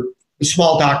IT for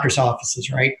small doctor's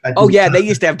offices, right? Oh, yeah. They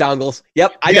used to have dongles.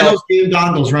 Yep. I know. Those damn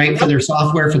dongles, right? Yep. For their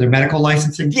software, for their medical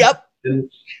licensing. Yep. And,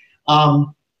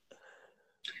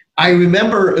 I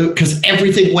remember because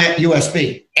everything went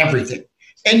USB, everything.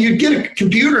 And you'd get a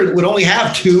computer that would only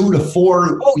have 2 to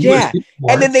 4. Oh yeah, USB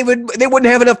ports. And then they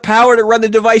wouldn't have enough power to run the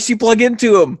device you plug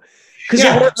into them because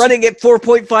they weren't running at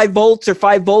 4.5 volts or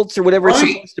 5 volts or whatever it's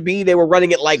supposed to be. They were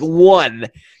running it like 1.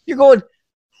 You're going,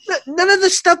 none of the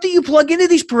stuff that you plug into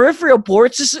these peripheral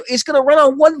ports is going to run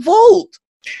on 1 volt.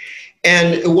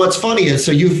 And what's funny is,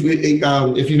 so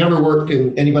if you've ever worked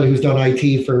in anybody who's done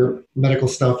IT for medical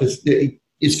stuff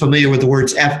is familiar with the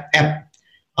words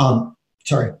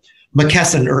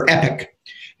McKesson or Epic,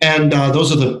 and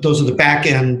those are the back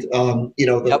end,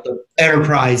 the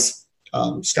enterprise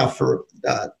stuff for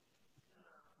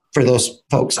those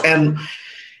folks. And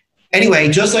anyway,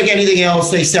 just like anything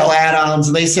else, they sell add-ons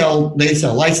and they sell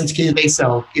license keys. They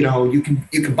sell, you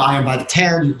can buy them by the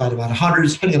 10, you can buy them by the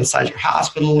hundreds, depending on the size of your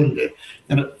hospital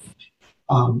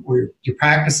or your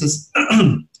practices.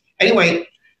 Anyway,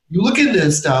 you look into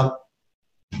this stuff,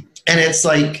 and it's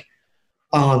like.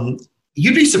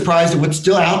 You'd be surprised at what's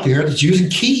still out there that's using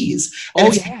keys.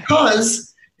 And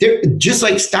because they're just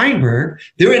like Steinberg,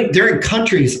 they're in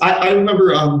countries. I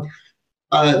remember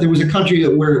there was a country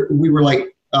where we were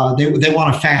like, they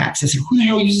want a fax. I said, who the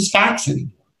hell uses fax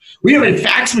anymore? We don't have a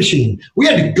fax machine. We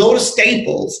had to go to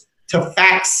Staples to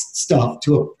fax stuff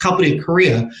to a company in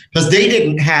Korea because they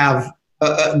didn't have,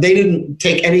 they didn't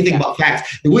take anything but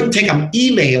fax. They wouldn't take an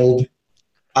emailed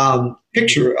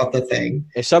picture of the thing.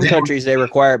 In some countries, they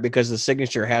require it because the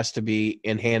signature has to be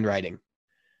in handwriting.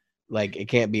 Like, it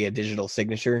can't be a digital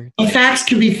signature. A fax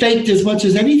can be faked as much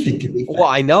as anything can be faked. Well,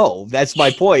 I know. That's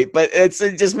my point. But it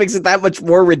just makes it that much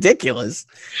more ridiculous.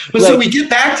 But so we get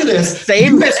back to this.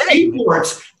 Same USB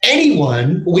ports,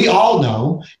 we all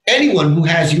know, anyone who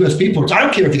has USB ports, I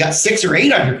don't care if you got 6 or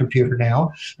 8 on your computer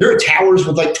now, there are towers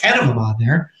with like 10 of them on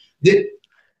there.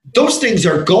 Those things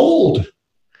are gold.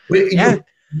 Yeah.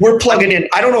 We're plugging in.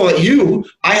 I don't know about you.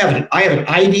 I have an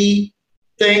ID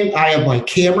thing. I have my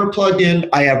camera plugged in.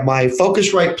 I have my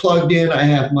Focusrite plugged in. I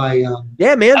have my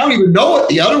yeah, man. I don't even know what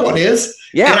the other one is.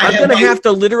 Yeah, I'm gonna have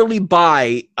to literally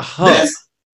buy a hub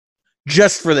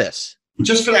just for this.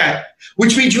 Just for that.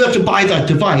 Which means you have to buy that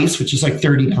device, which is like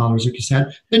 $30, like you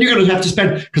said. Then you're going to have to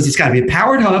spend, because it's got to be a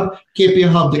powered hub. Can't be a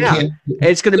hub that can't. And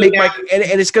it's going to make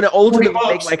and it's going to ultimately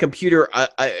make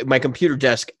my computer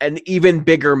desk an even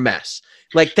bigger mess.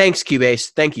 Like, thanks,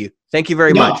 Cubase. Thank you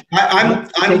very much. I'm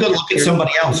going to look at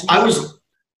somebody else.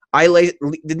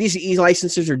 These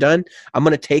e-licenses are done. I'm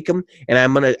gonna take them and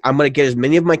I'm gonna get as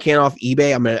many of my can off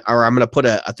eBay. I'm gonna put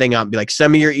a thing out and be like,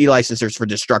 send me your e-licensers for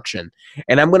destruction.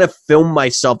 And I'm gonna film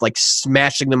myself like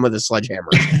smashing them with a sledgehammer.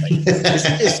 This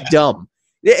is dumb.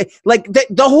 Like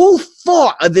the whole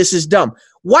thought of this is dumb.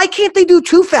 Why can't they do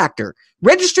 2-factor?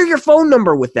 Register your phone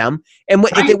number with them, and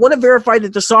if they want to verify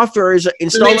that the software is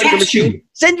installed on the machine,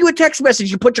 send you a text message.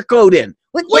 You put your code in.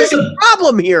 What's the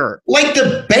problem here? Like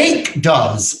the bank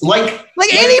does. Like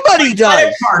anybody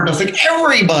does. Like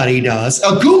everybody does.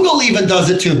 Google even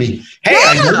does it to me. Hey,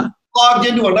 I logged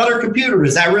into another computer.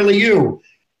 Is that really you?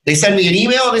 They send me an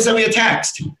email and they send me a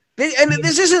text. And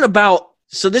this isn't about.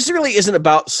 So this really isn't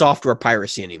about software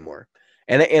piracy anymore.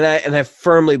 And I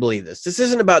firmly believe this. This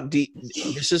isn't about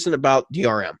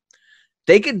DRM.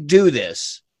 They could do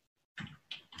this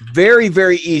very,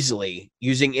 very easily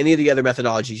using any of the other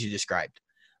methodologies you described.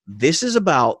 This is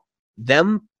about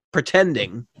them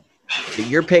pretending that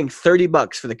you're paying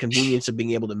 $30 for the convenience of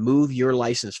being able to move your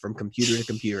license from computer to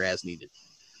computer as needed.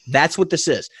 That's what this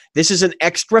is. This is an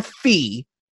extra fee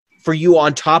for you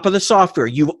on top of the software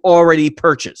you've already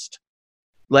purchased.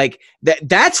 Like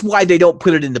that's why they don't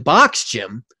put it in the box,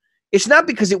 Jim. It's not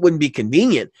because it wouldn't be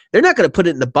convenient. They're not going to put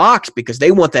it in the box because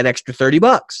they want that extra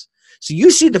 $30. So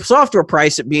you see the software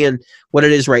price at being what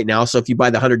it is right now. So if you buy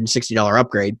the $160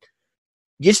 upgrade,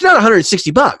 it's not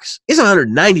 $160. It's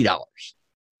 $190.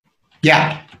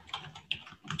 Yeah.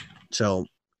 So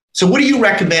what do you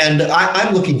recommend?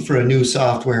 I'm looking for a new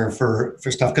software for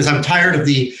stuff because I'm tired of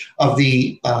the I've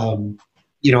been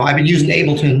using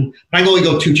Ableton, but I can only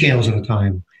go 2 channels at a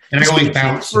time, and I always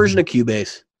bounce. Version of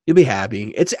Cubase, you'll be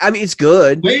happy. It's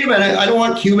good. Wait a minute, I don't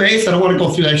want Cubase. I don't want to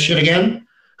go through that shit again.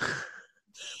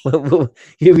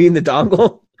 You mean the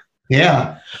dongle?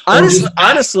 Yeah.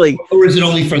 Honestly, or is it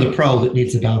only for the pro that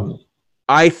needs the dongle?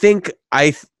 I think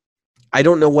I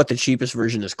don't know what the cheapest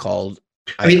version is called.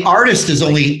 I mean, Artist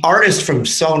from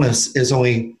Sonos is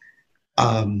only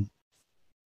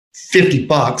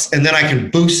 $50, and then I can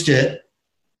boost it.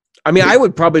 I mean, I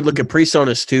would probably look at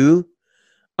PreSonus too.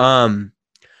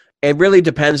 It really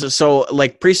depends. So,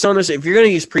 like PreSonus, if you're going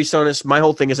to use PreSonus, my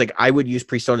whole thing is like I would use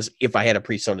PreSonus if I had a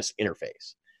PreSonus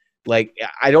interface. Like,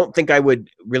 I don't think I would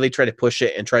really try to push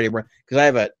it and try to run because I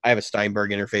have a Steinberg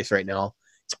interface right now.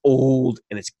 It's old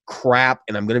and it's crap,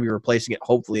 and I'm going to be replacing it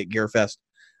hopefully at GearFest.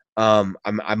 I'm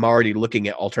already looking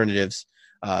at alternatives.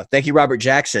 Thank you, Robert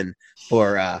Jackson,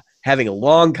 for having a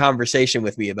long conversation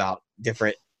with me about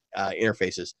different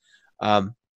interfaces.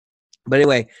 But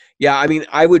anyway, yeah, I mean,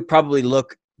 I would probably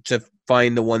look to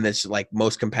find the one that's like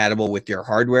most compatible with your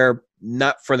hardware,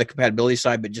 not for the compatibility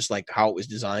side, but just like how it was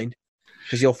designed.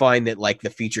 Because you'll find that like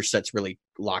the feature sets really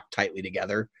lock tightly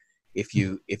together if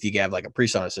you have like a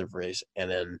PreSonus interface and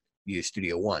then use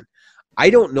Studio One. I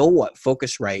don't know what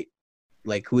Focusrite,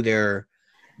 like who they're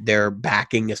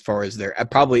backing as far as their I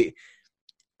don't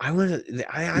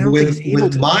think it's able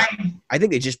to. I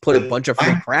think they just put a bunch of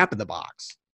free crap in the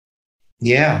box.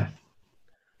 Yeah.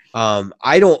 So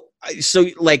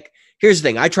like here's the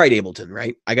thing. I tried Ableton,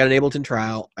 right? I got an Ableton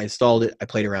trial. I installed it. I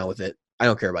played around with it. I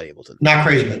don't care about Ableton. Not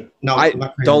crazy, but no. I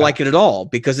don't like it at all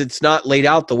because it's not laid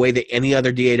out the way that any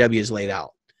other DAW is laid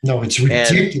out. No, it's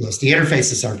ridiculous. The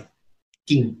interfaces are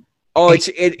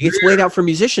it's laid out for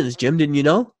musicians, Jim. Didn't you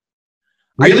know?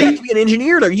 Really? I have to be an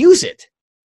engineer to use it.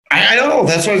 I know.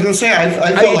 That's what I was going to say. I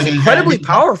felt it's like incredibly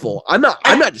powerful. I'm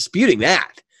not disputing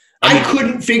that. I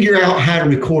couldn't figure out how to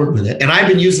record with it, and I've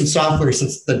been using software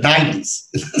since the 90s.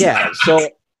 Yeah. So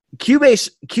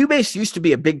Cubase used to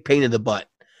be a big pain in the butt.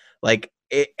 Like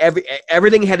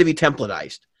everything had to be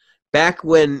templatized. Back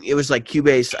when it was like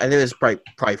Cubase, I think it was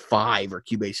probably 5 or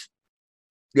Cubase.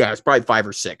 Yeah, it's probably 5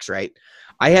 or 6, right?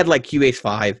 I had like Cubase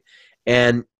 5,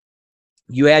 and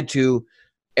you had to,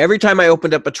 every time I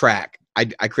opened up a track, I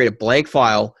create a blank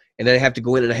file, and then I have to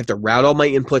go in and I have to route all my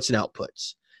inputs and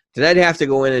outputs. Then I'd have to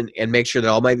go in and make sure that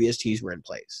all my VSTs were in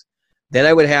place. Then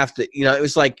I would have to, it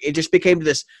was like, it just became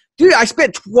this, dude, I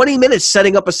spent 20 minutes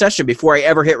setting up a session before I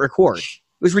ever hit record.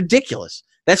 It was ridiculous.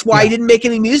 That's why I didn't make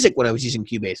any music when I was using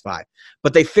Cubase 5.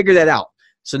 But they figured that out.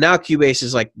 So now Cubase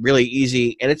is like really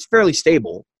easy, and it's fairly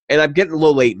stable, and I'm getting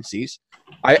low latencies.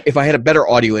 If I had a better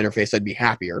audio interface, I'd be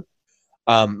happier.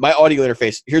 My audio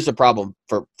interface, here's the problem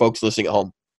for folks listening at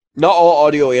home. Not all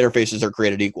audio interfaces are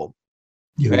created equal.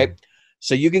 Yeah. Right?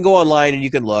 So you can go online and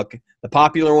you can look. The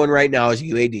popular one right now is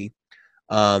UAD.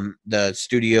 The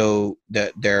studio,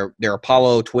 their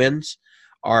Apollo twins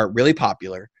are really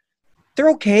popular. They're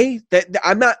okay.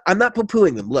 I'm not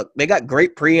poo-pooing them. Look, they got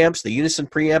great preamps. The Unison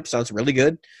preamp sounds really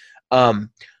good.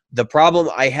 The problem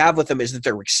I have with them is that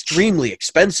they're extremely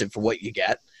expensive for what you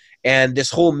get. And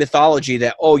this whole mythology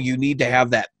that, you need to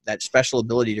have that special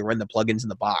ability to run the plugins in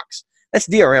the box. That's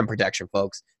DRM protection,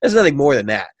 folks. There's nothing more than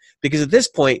that. Because at this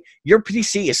point, your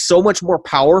PC is so much more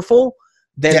powerful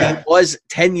than it was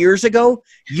 10 years ago.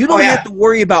 You don't have to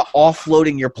worry about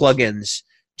offloading your plugins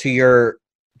to your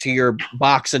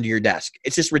box under your desk.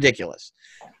 It's just ridiculous.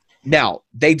 Now,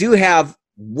 they do have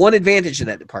one advantage in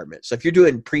that department. So if you're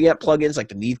doing preamp plugins like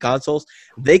the Neve consoles,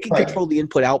 they can control the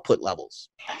input-output levels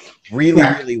really,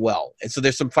 really well. And so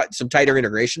there's some tighter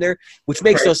integration there, which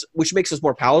makes us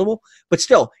more palatable. But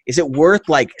still, is it worth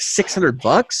like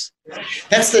 $600?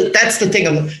 That's the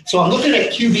thing. So I'm looking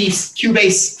at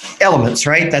Cubase Elements,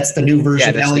 right? That's the new version.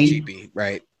 Yeah, that's LE. the GP,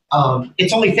 right?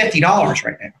 It's only $50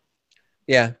 right now.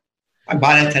 Yeah, I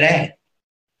bought it today.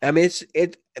 I mean,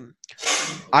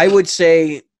 I would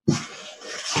say,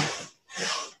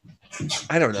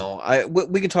 I don't know.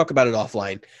 We can talk about it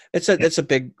offline. It's a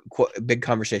big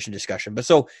conversation discussion. But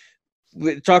so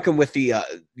we're talking with the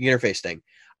interface thing.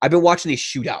 I've been watching these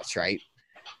shootouts, right?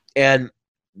 And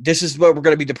this is what we're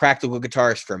going to be the practical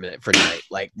guitarist for tonight.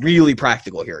 Like really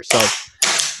practical here. So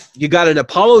you got an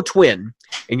Apollo twin,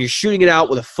 and you're shooting it out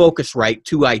with a Focusrite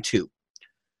 2i2.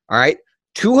 All right,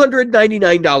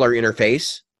 $299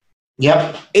 interface.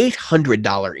 Yep. $800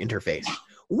 interface.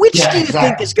 Which do you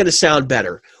think is going to sound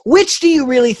better? Which do you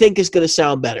really think is going to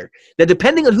sound better? Now,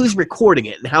 depending on who's recording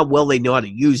it and how well they know how to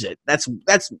use it, that's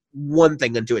one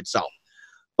thing unto itself.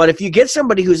 But if you get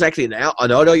somebody who's actually an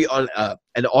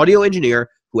audio engineer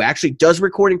who actually does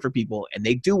recording for people, and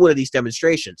they do one of these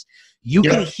demonstrations, you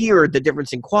can hear the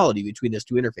difference in quality between those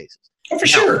two interfaces. Oh, for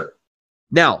sure.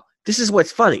 Now, this is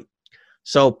what's funny.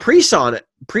 So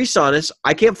PreSonus,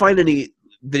 I can't find any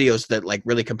videos that like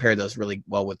really compare those really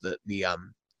well with the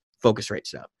Focusrite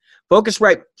stuff.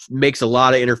 Focusrite makes a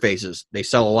lot of interfaces. They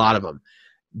sell a lot of them.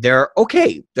 They're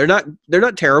okay. They're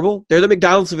not terrible. They're the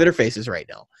McDonald's of interfaces right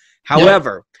now.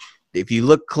 However, if you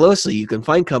look closely, you can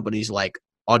find companies like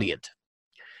Audient.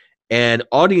 And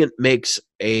Audient makes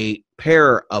a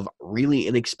pair of really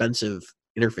inexpensive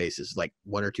interfaces, like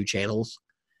 1 or 2 channels.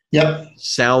 Yep.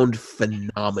 Sound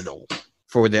phenomenal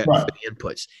for the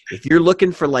inputs. If you're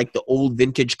looking for like the old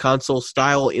vintage console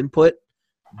style input,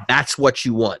 that's what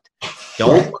you want.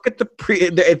 Don't look at the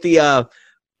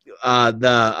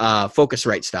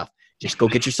Focusrite stuff. Just go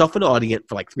get yourself an Audient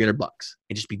for like $300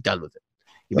 and just be done with it.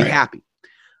 You'll be happy.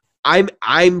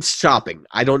 I'm shopping.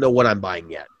 I don't know what I'm buying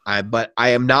yet. But I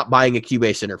am not buying a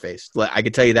Cubase interface. I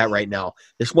can tell you that right now.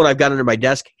 This one I've got under my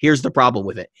desk. Here's the problem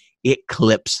with it. It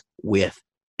clips with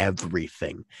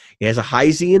everything. It has a high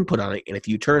Z input on it, and if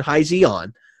you turn high Z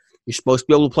on, you're supposed to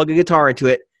be able to plug a guitar into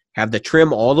it, have the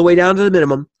trim all the way down to the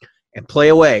minimum, and play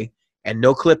away, and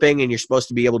no clipping, and you're supposed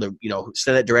to be able to,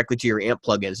 send it directly to your amp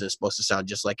plugins, and it's supposed to sound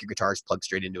just like your guitar is plugged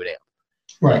straight into an amp.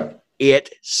 Right.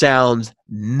 It sounds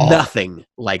nothing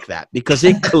like that because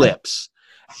it clips.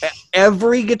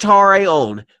 Every guitar I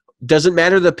own, doesn't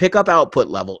matter the pickup output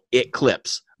level, it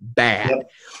clips bad. Yep.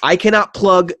 I cannot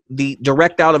plug the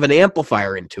direct out of an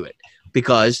amplifier into it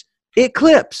because it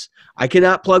clips. I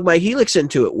cannot plug my Helix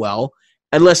into it well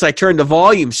unless I turn the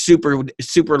volume super,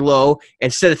 super low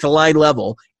and set it to line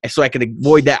level so I can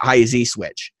avoid that high Z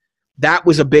switch. That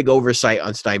was a big oversight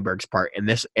on Steinberg's part, and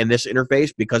this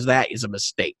interface, because that is a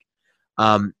mistake.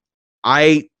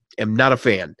 I am not a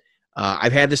fan.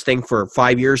 I've had this thing for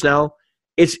 5 years now.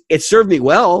 It's served me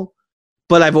well,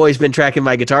 but I've always been tracking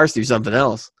my guitars through something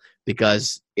else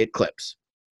because it clips.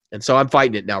 And so I'm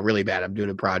fighting it now really bad. I'm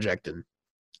doing a project and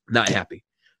not happy.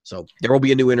 So there will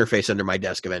be a new interface under my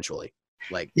desk eventually.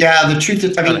 The truth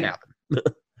is, happen.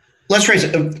 Let's face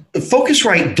it,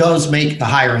 Focusrite does make the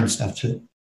higher end stuff too.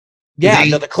 Yeah,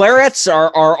 the Clarets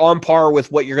are on par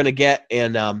with what you're going to get.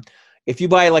 And if you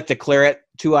buy like the Claret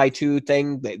 2i2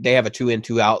 thing, they have a 2-in,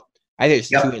 2-out. I think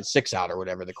it's 2-in, 6-out or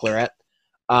whatever. The Claret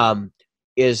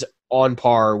is on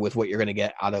par with what you're going to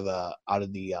get out of the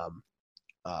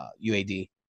UAD.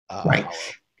 Right.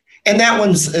 And that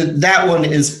one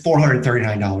is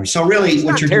 $439. So really, it's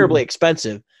not terribly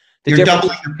expensive. You're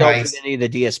doubling your price. Any of the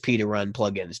DSP to run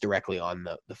plugins directly on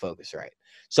the Focusrite.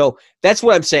 So that's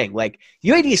what I'm saying. Like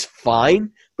UAD is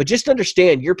fine, but just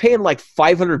understand you're paying like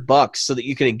 $500 so that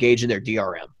you can engage in their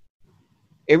DRM.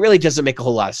 It really doesn't make a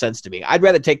whole lot of sense to me. I'd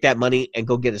rather take that money and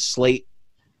go get a Slate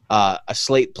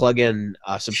plugin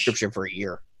subscription for a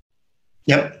year.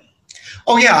 Yep.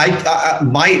 Oh yeah.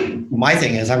 My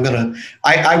thing is I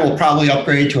will probably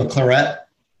upgrade to a Claret,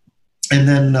 and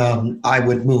then I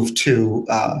would move to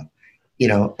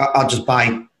I'll just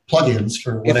buy plugins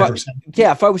for whatever.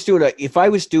 If I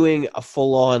was doing a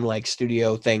full on like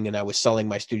studio thing and I was selling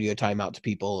my studio time out to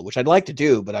people, which I'd like to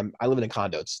do, but I live in a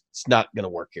condo. It's not going to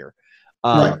work here.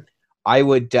 Right. I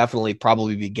would definitely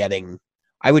probably be getting.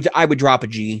 I would drop a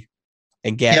G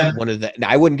and get one of the. Now,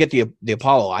 I wouldn't get the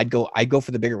Apollo. I'd go for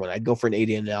the bigger one. I'd go for an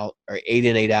 8-in out or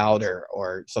 8-in, 8-out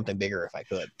or something bigger if I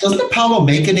could. Doesn't Apollo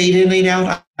make an 8-in,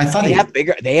 8-out? I thought they have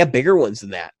bigger. They have bigger ones than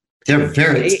that. They're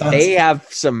very expensive. They have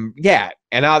some,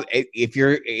 and if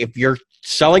you're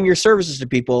selling your services to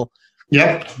people,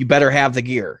 you better have the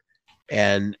gear,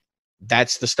 and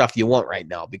that's the stuff you want right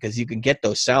now because you can get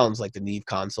those sounds like the Neve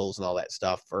consoles and all that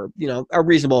stuff for a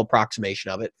reasonable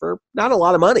approximation of it for not a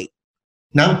lot of money.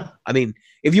 No, I mean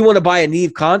if you want to buy a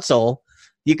Neve console,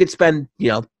 you could spend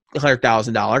 $100,000,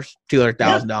 $200,000,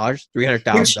 $300,000,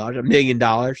 $1 million.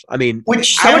 I mean,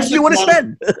 how much do you want to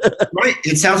spend? Right.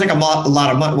 It sounds like a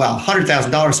lot of money. Well,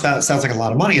 $100,000 sounds like a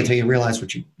lot of money until you realize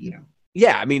what you.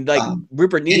 Yeah, I mean, like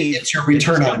Rupert Neve, it's your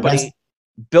return on investment.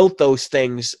 Built those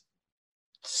things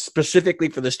specifically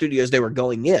for the studios they were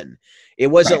going in. It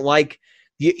wasn't like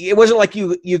you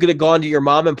could have gone to your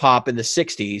mom and pop in the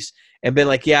 '60s and been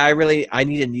like, "Yeah, I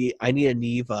need a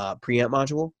Neve preamp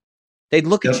module." They'd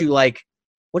look at you like,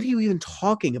 what are you even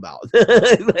talking about?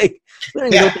 Like, I don't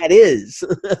even know what that is.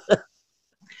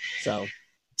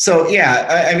 So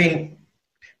yeah, I mean,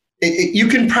 you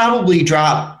can probably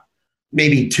drop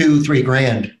maybe $2-3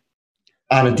 grand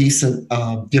on a decent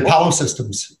the Apollo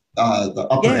systems, the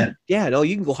upper end. Yeah, no,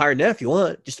 you can go higher than that if you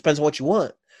want. Just depends on what you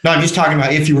want. No, I'm just talking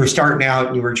about if you were starting out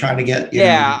and you were trying to get.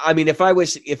 I mean, if I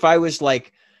was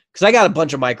like, because I got a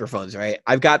bunch of microphones, right?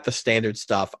 I've got the standard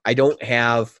stuff. I don't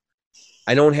have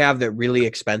the really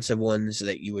expensive ones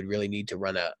that you would really need to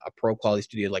run a pro quality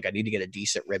studio. Like, I need to get a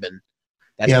decent ribbon.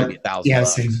 That's gonna be $1,000. Yeah,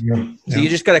 so you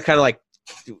just got to kind of like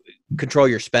control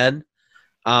your spend.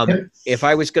 If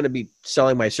I was going to be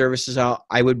selling my services out,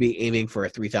 I would be aiming for a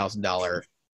 $3,000.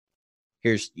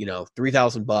 Here's,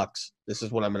 $3,000. This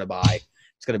is what I'm going to buy.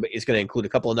 It's going to include a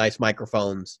couple of nice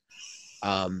microphones,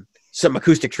 some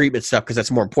acoustic treatment stuff, because that's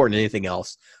more important than anything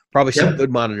else. Probably some good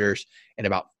monitors, and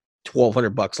about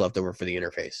 $1,200 left over for the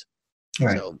interface.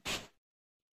 Right. So,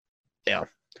 yeah.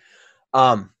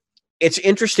 It's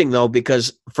interesting though,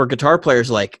 because for guitar players,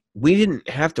 like, we didn't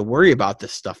have to worry about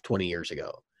this stuff 20 years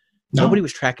ago. No. Nobody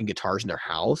was tracking guitars in their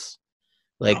house.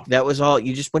 Like, that was all.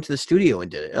 You just went to the studio and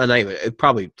did it. Not even,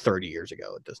 probably 30 years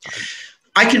ago at this time.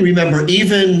 I can remember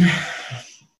even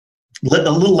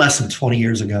a little less than 20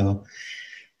 years ago.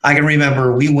 I can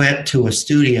remember we went to a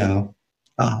studio,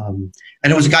 and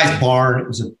it was a guy's barn. It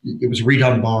was a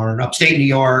redone barn, upstate New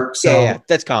York. So yeah,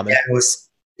 that's common. Yeah, it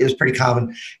was pretty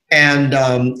common, and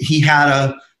he had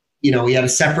a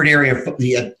separate area.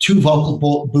 He had 2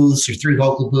 vocal booths or 3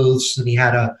 vocal booths, and he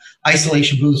had a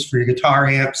isolation booths for your guitar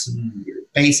amps and your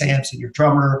bass amps, and your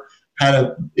drummer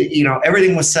had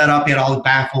everything was set up. He had all the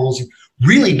baffles.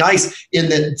 Really nice in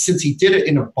that, since he did it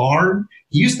in a barn,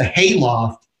 he used the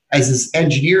hayloft as his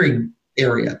engineering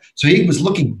area. So he was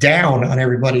looking down on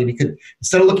everybody, and he could,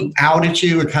 instead of looking out at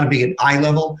you and kind of being at eye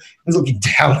level, he was looking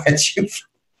down at you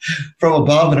from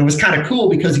above. And it was kind of cool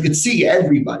because you could see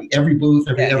everybody, every booth,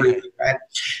 everything, right?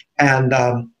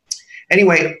 And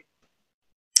anyway,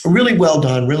 really well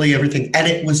done, really everything. And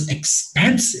it was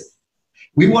expensive.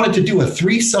 We wanted to do a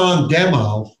 3-song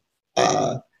demo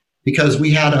because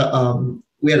we had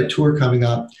a tour coming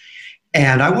up.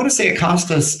 And I want to say it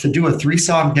cost us to do a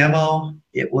 3-song demo.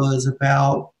 It was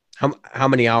about how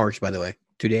many hours, by the way?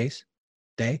 2 days?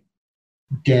 Day?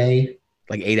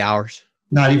 Like 8 hours?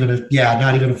 Not even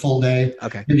a full day.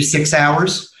 Okay. Maybe 6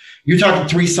 hours. You're talking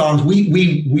 3 songs.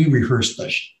 We rehearsed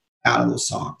the out of those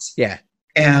songs. Yeah.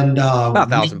 And about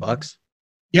 $1,000.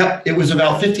 Yep. It was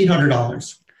about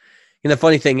 $1,500. And the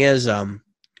funny thing is,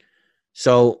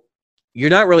 so you're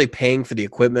not really paying for the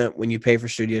equipment when you pay for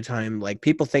studio time. Like,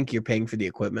 people think you're paying for the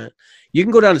equipment. You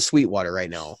can go down to Sweetwater right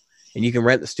now, and you can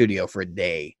rent the studio for a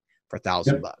day for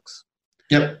 $1,000.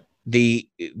 Yep. The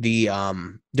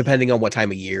depending on what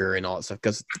time of year and all that stuff,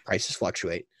 because the prices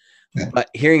fluctuate. Yeah. But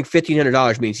hearing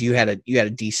 $1,500 means you had a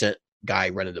decent guy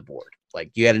running the board.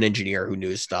 Like, you had an engineer who knew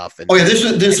his stuff. And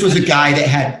this was a guy that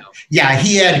had,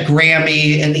 he had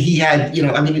Grammy, and he had,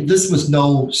 this was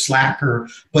no slacker,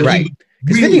 but right.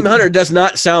 Because really, $1,500 does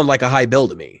not sound like a high bill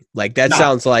to me. Like, that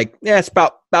sounds like, it's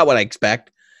about what I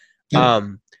expect. Yeah.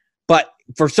 But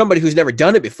for somebody who's never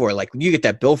done it before, like, when you get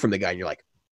that bill from the guy and you're like,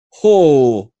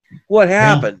 oh, what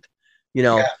happened?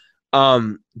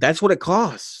 That's what it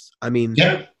costs. I mean,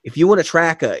 if you want to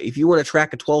track a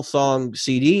 12-song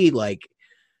CD, like,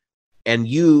 and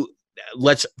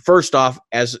first off,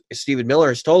 as Stephen Miller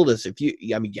has told us, you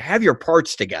have your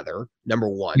parts together, number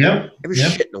one, have your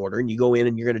shit in order, and you go in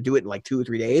and you're going to do it in like 2 or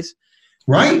 3 days.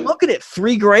 Right. You're looking at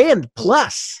 $3,000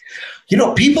 plus.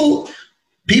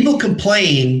 People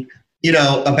complain,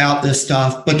 about this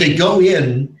stuff, but they go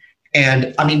in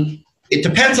and, it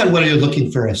depends on whether you're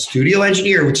looking for a studio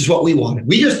engineer, which is what we wanted.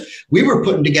 We were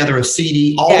putting together a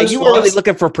CD. You were really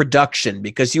looking for production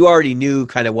because you already knew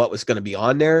kind of what was going to be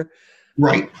on there.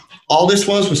 Right. All this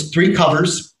was 3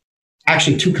 covers,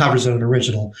 actually 2 covers and an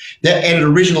original. And an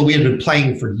original we had been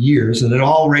playing for years, and it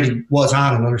already was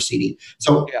on another CD.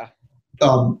 So,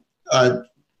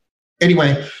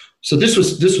 anyway, so this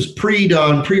was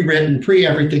pre-done, pre-written,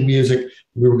 pre-everything music.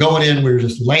 We were going in, we were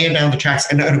just laying down the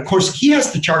tracks. And of course, he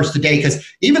has to charge the day because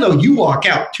even though you walk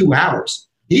out 2 hours,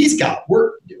 he's got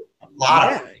work to do. A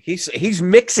lot of it. He's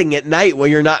mixing at night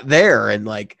when you're not there, and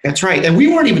like that's right. And we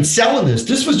weren't even selling this.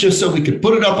 This was just so we could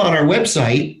put it up on our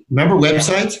website. Remember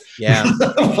websites? Yeah.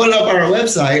 Put it up on our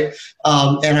website,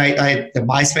 and I the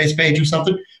MySpace page or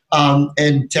something,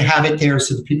 and to have it there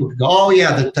so that people could go, oh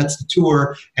yeah, that's the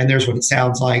tour, and there's what it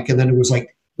sounds like. And then it was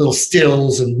like little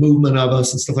stills and movement of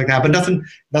us and stuff like that, but nothing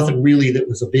really that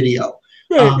was a video.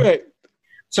 Right.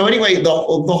 So anyway, the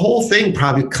whole thing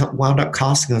probably wound up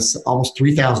costing us almost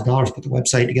 $3,000 to put the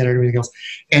website together and everything else.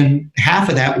 And half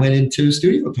of that went into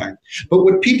studio time. But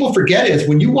what people forget is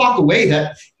when you walk away,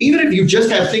 that even if you just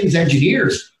have things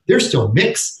engineered, they're still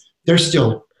mix, they're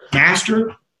still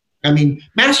master.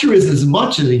 Master isn't as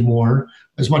much anymore,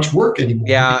 as much work anymore.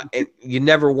 Yeah, and you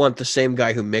never want the same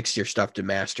guy who mixed your stuff to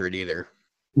master it either.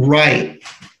 Right.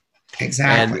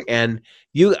 Exactly. And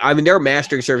there are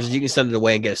mastering services. You can send it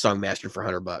away and get a song mastered for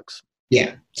 $100.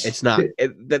 Yeah. It's not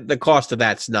the cost of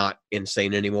that's not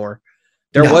insane anymore.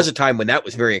 There was a time when that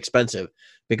was very expensive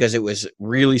because it was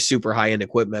really super high end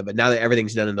equipment. But now that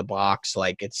everything's done in the box,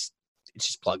 like it's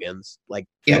just plugins. Like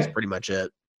that's pretty much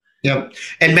it. Yep.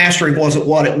 And mastering wasn't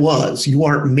what it was. You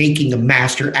weren't making a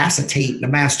master acetate and a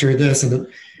master this and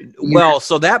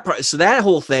so that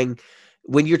whole thing,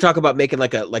 when you're talking about making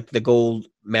like the gold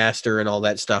master and all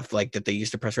that stuff like that they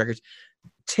used to press records,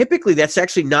 typically that's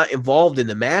actually not involved in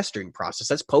the mastering process.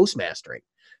 That's post mastering.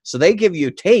 So they give you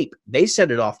tape, they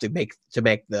send it off to make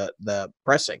the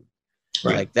pressing.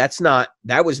 Right. Like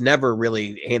that was never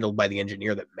really handled by the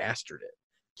engineer that mastered it.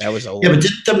 That was old. Yeah, but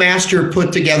did the master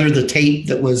put together the tape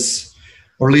that was,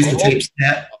 or at least the tape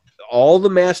set? All the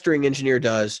mastering engineer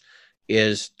does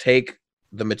is take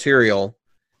the material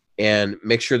and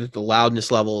make sure that the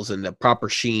loudness levels and the proper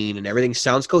sheen and everything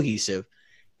sounds cohesive.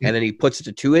 And then he puts it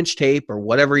to 2-inch tape or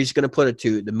whatever he's going to put it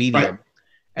to, the medium. Right.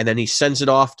 And then he sends it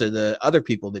off to the other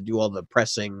people that do all the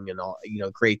pressing and all,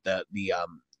 create the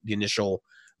initial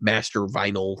master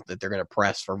vinyl that they're going to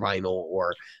press for vinyl,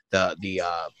 or the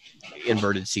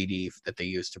inverted CD that they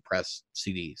use to press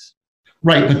CDs.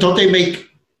 Right, but don't they make?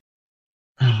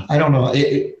 I don't know.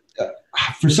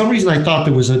 For some reason, I thought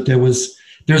there's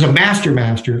a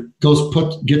master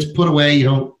gets put away.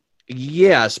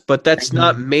 Yes, but that's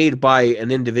not made by an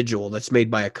individual. That's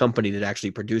made by a company that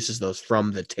actually produces those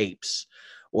from the tapes.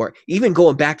 Or even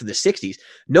going back to the 60s,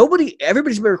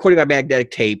 everybody's been recording on magnetic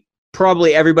tape.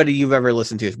 Probably everybody you've ever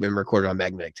listened to has been recorded on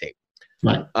magnetic tape.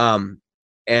 Right.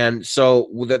 And so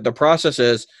the process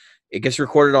is it gets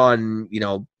recorded on,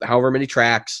 however many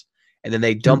tracks, and then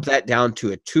they dump that down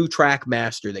to a 2-track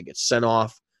master that gets sent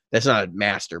off. That's not a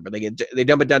master, but they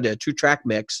dump it down to a 2-track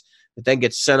mix that then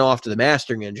gets sent off to the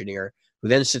mastering engineer, who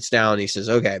then sits down and he says,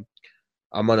 okay,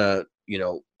 I'm going to,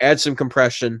 add some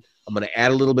compression. I'm going to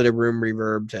add a little bit of room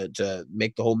reverb to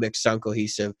make the whole mix sound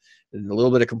cohesive, and a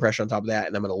little bit of compression on top of that,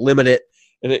 and I'm going to limit it.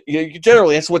 And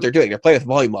generally, that's what they're doing. They're playing with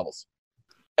volume levels.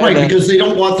 Right, because you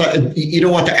don't want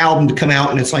the album to come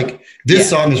out and it's like this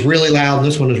song is really loud, and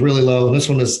this one is really low, and this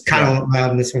one is kind of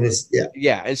loud, and this one is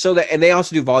and so and they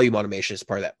also do volume automation as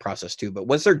part of that process too. But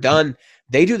once they're done,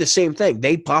 they do the same thing.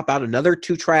 They pop out another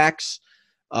 2 tracks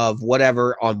of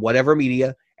whatever on whatever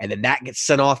media, and then that gets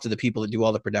sent off to the people that do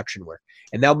all the production work.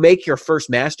 And they'll make your first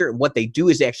master, and what they do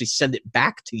is they actually send it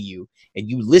back to you, and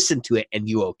you listen to it and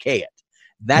you okay it.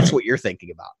 That's what you're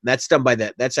thinking about.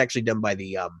 That's actually done by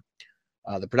the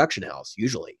production house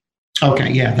usually.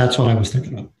 Okay, yeah, that's what I was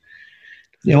thinking of.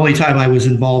 The only time I was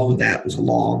involved with that was a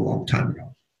long, long time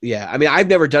ago. Yeah, I mean, I've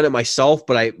never done it myself,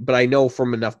 but I know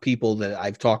from enough people that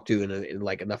I've talked to in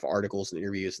like enough articles and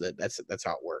interviews that's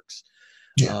how it works.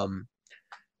 Yeah.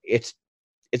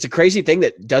 It's a crazy thing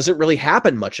that doesn't really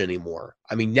happen much anymore.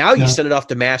 I mean, now you send it off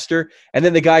to master, and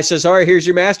then the guy says, all right, here's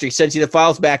your master. He sends you the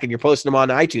files back, and you're posting them on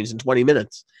iTunes in 20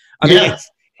 minutes. I mean,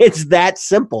 it's that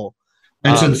simple.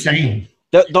 That's insane.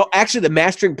 Actually, the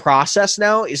mastering process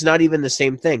now is not even the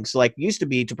same thing. So, like, it used to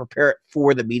be to prepare it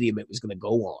for the medium it was going to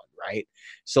go on, right?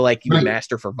 So, like, you would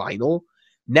master for vinyl.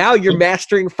 Now you're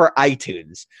mastering for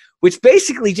iTunes, which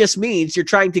basically just means you're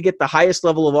trying to get the highest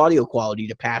level of audio quality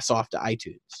to pass off to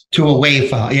iTunes. To a WAV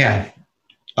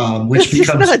file, which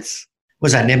becomes nuts.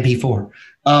 Was that an MP4?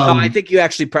 No, I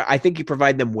think you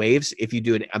provide them waves if you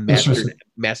do a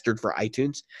mastered for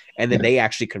iTunes, and then they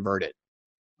actually convert it.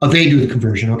 Oh, they do the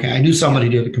conversion. Okay, I knew somebody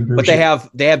did the conversion. But they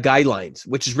have guidelines,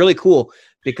 which is really cool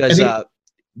because there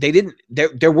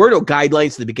were no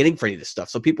guidelines in the beginning for any of this stuff,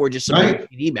 so people were just submitting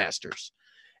CD masters.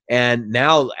 And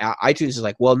now iTunes is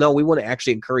like, well, no, we want to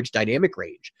actually encourage dynamic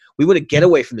range. We want to get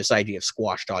away from this idea of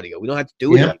squashed audio. We don't have to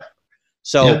do it anymore.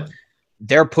 So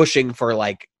they're pushing for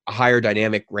like a higher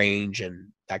dynamic range and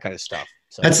that kind of stuff.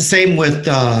 So that's the same with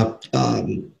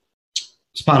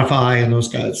Spotify and those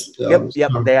guys. Yep.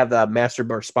 They have the master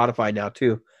bar Spotify now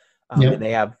too. And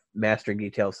they have mastering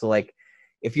details. So like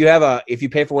if you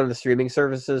pay for one of the streaming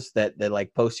services that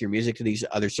like post your music to these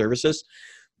other services,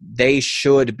 they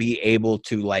should be able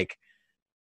to like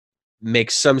make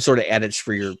some sort of edits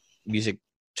for your music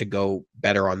to go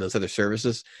better on those other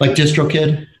services. Like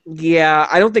DistroKid? Yeah,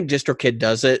 I don't think DistroKid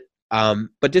does it.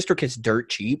 But DistroKid's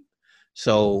dirt cheap.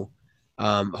 So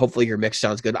hopefully your mix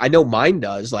sounds good. I know mine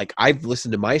does. Like I've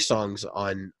listened to my songs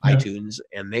on iTunes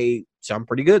and they sound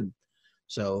pretty good.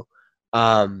 So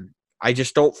I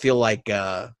just don't feel like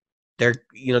they're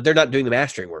not doing the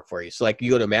mastering work for you. So like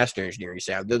you go to a master engineer, you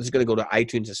say, this is going to go to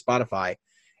iTunes and Spotify,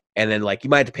 And then like you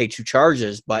might have to pay 2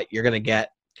 charges, but you're going to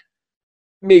get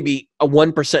maybe a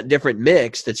 1% different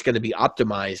mix that's going to be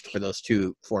optimized for those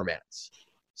 2 formats.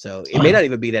 So it may not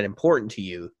even be that important to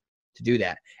you to do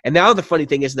that. And now the funny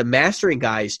thing is the mastering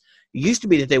guys, it used to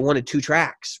be that they wanted 2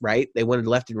 tracks, right? They wanted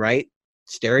left and right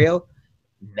stereo.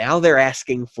 Now they're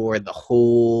asking for the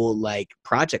whole like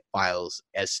project files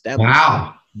as stems.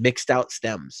 Wow. Mixed out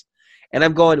stems. And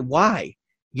I'm going, why?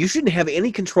 You shouldn't have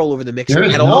any control over the mixing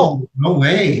at all. No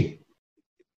way.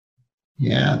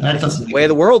 Yeah, that doesn't. The way of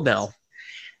the world now.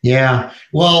 Yeah.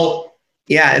 Well,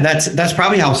 yeah, that's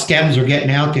probably how stems are getting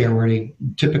out there where they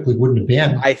typically wouldn't have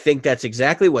been. I think that's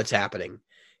exactly what's happening.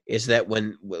 Is that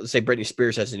when, let's say Britney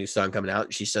Spears has a new song coming out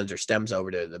and she sends her stems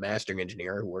over to the mastering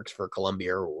engineer who works for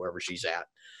Columbia or wherever she's at.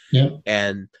 Yeah.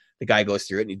 And the guy goes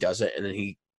through it and he does it, and then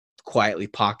he quietly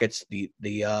pockets the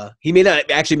he may not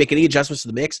actually make any adjustments to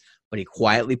the mix, but he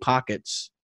quietly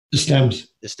pockets the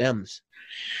stems.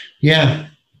 Yeah,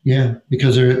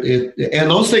 because and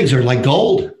those things are like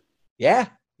gold. Yeah,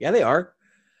 they are.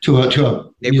 To a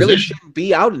they musician. Really shouldn't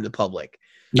be out in the public.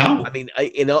 No, I mean,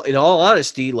 in all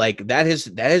honesty, like that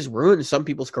has ruined some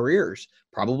people's careers,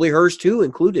 probably hers too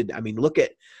included. I mean, look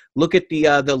at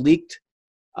the leaked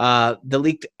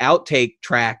outtake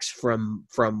tracks from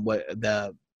what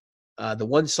the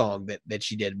one song that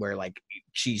she did where like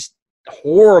she's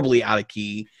horribly out of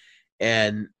key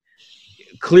and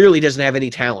clearly doesn't have any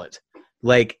talent.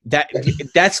 Like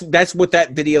that's what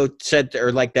that video said,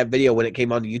 or like that video when it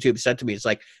came onto YouTube said to me. It's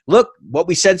like, look, what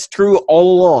we said's true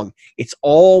all along. It's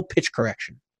all pitch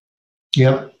correction.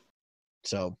 Yep.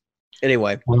 So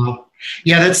anyway. Wow.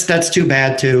 Yeah, that's too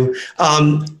bad too.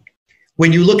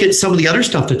 When you look at some of the other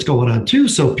stuff that's going on too,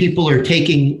 so people are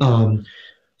taking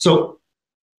so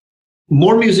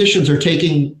more musicians are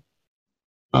taking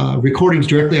recordings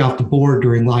directly off the board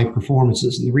during live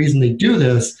performances. And the reason they do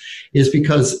this is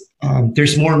because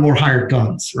there's more and more hired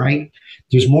guns, right?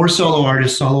 There's more solo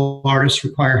artists. Solo artists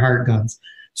require hired guns.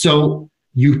 So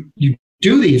you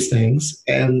do these things,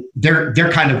 and they're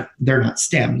not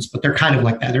stems, but they're kind of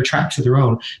like that. They're tracks of their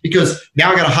own, because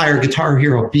now I got to hire Guitar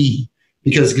Hero B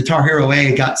because Guitar Hero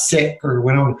A got sick or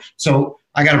went on. So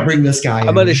I got to bring this guy.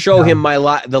 I'm going to show him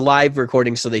the live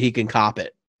recording so that he can cop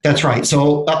it. That's right.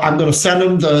 So I'm going to send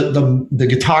him the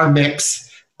guitar mix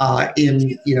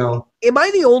in. Am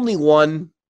I the only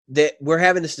one that we're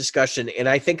having this discussion, and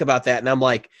I think about that, and I'm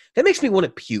like, that makes me want to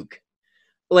puke.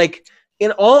 Like,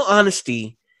 in all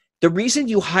honesty, the reason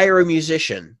you hire a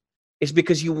musician is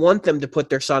because you want them to put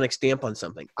their sonic stamp on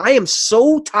something. I am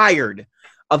so tired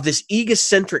of this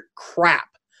egocentric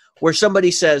crap where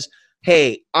somebody says,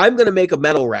 hey, I'm going to make a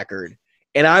metal record,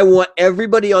 and I want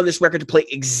everybody on this record to play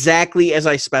exactly as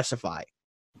I specify.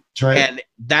 That's right. And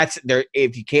that's there.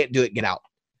 If you can't do it, get out.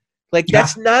 Like,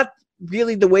 that's not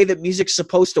really the way that music's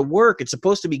supposed to work. It's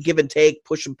supposed to be give and take,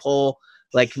 push and pull,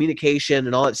 like communication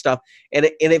and all that stuff. And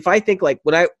if I think like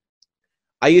when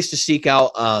I used to seek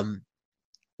out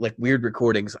like weird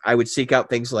recordings, I would seek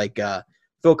out things like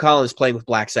Phil Collins playing with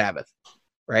Black Sabbath,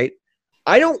 right?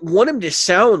 I don't want him to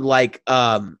sound like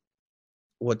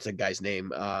what's the guy's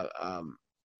name?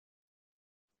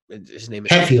 His name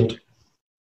is Hetfield.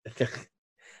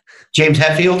 James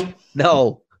Hetfield?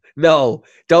 No,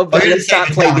 don't. Let's not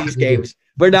play these games.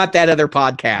 We're not that other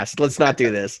podcast. Let's not do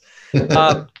this.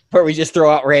 Where we just throw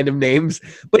out random names.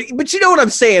 But you know what I'm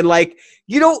saying? Like,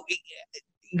 you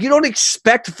don't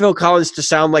expect Phil Collins to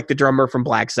sound like the drummer from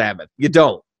Black Sabbath. You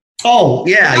don't. Oh,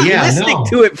 yeah. Listening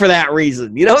to it for that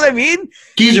reason. You know what I mean?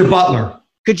 Geezer Butler.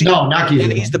 No, not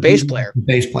Geezer. He's the bass player.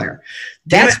 Bass player.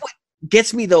 That's what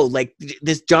gets me though. Like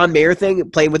this John Mayer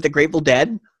thing, playing with the Grateful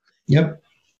Dead. Yep.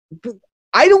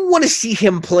 I don't want to see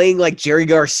him playing like Jerry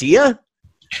Garcia.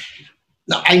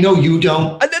 No, I know you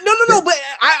don't. No, but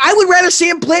I would rather see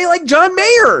him play like John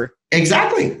Mayer.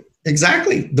 Exactly.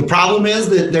 The problem is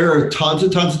that there are tons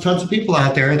of people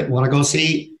out there that want to go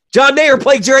see John Mayer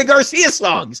play Jerry Garcia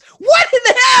songs. What in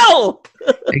the hell?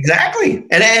 Exactly.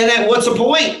 And what's the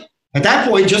point? At that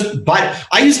point, but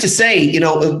I used to say,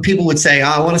 people would say,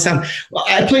 I want to sound. Well,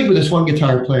 I played with this one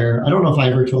guitar player. I don't know if I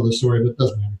ever told this story, but it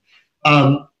doesn't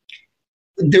matter.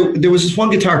 There was this one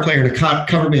guitar player in a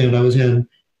cover band I was in.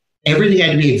 Everything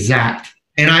had to be exact.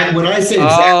 And when I say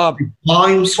exact,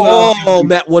 volume swell.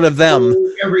 Met one of them.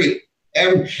 Every,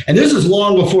 and this is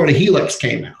long before the Helix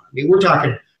came out. I mean, we're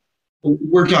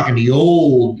talking the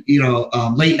old,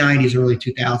 late 90s, early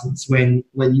 2000s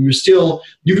when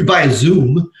you could buy a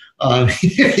Zoom. There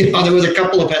was a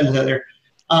couple of pedals out there.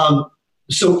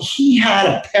 So he had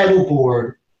a pedal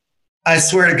board. I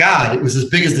swear to God, it was as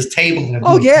big as this table.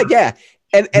 Oh, yeah.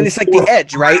 And it's like the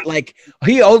Edge, right? Like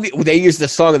they use the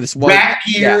song of this one. Rack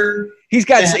gear. Yeah.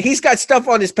 He's got stuff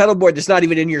on his pedal board that's not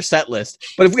even in your set list.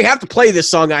 But if we have to play this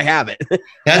song, I have it.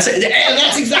 That's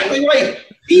exactly right.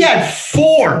 He had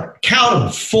 4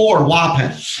 wah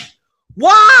pedals.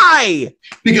 Why?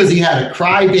 Because he had a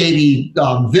Crybaby,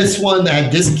 this one that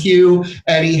had this cue,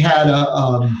 and he had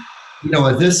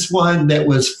this one that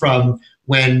was from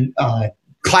when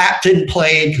Clapton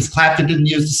played, because Clapton didn't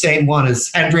use the same one as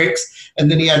Hendrix. And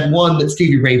then he had one that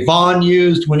Stevie Ray Vaughan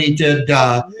used when he did.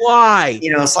 Why?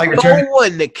 It's like no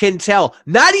one that can tell.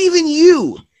 Not even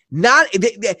you.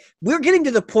 We're getting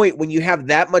to the point when you have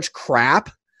that much crap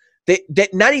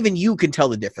that not even you can tell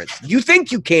the difference. You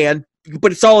think you can,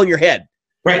 but it's all in your head.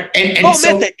 Right. And don't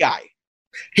admit that guy.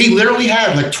 He literally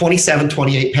had like 27,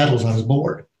 28 pedals on his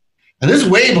board. And this is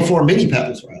way before mini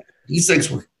pedals were out. These things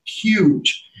were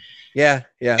huge. Yeah,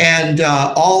 yeah. And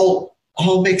all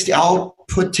mixed, all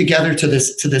put together to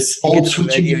this old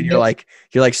switching. You're like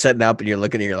setting up and you're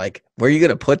looking and you're like, where are you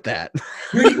gonna put that?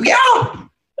 Yeah.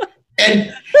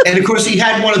 And of course he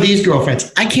had one of these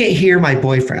girlfriends. I can't hear my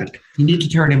boyfriend. You need to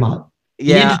turn him up.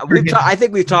 Yeah, I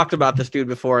think we've talked about this dude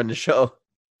before on the show.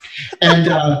 And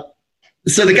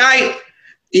so the guy,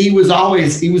 he was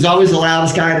always the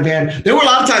loudest guy in the band. There were a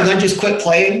lot of times I just quit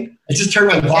playing. I just turned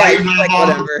my volume off.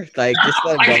 Whatever. Like, just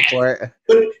let him go for it.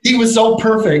 But he was so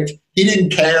perfect. He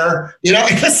didn't care.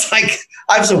 It's like,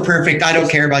 I'm so perfect. I don't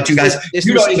care about you guys.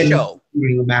 You don't even know. It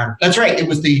doesn't even matter. That's right. It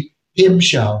was the him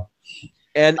show.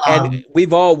 And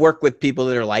we've all worked with people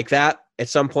that are like that at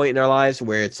some point in our lives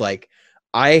where it's like,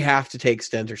 I have to take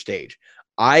center stage.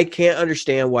 I can't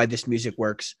understand why this music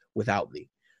works without me.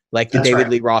 Like the David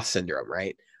Lee Roth syndrome,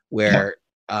 right? Where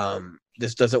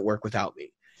this doesn't work without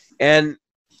me. And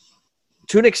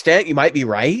to an extent, you might be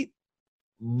right,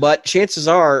 but chances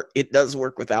are it does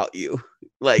work without you.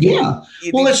 Like, well,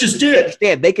 let's just do it.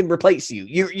 Understand, they can replace you.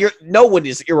 You're no one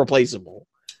is irreplaceable.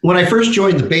 When I first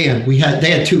joined the band,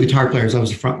 they had 2 guitar players. I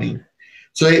was the front man.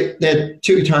 So they had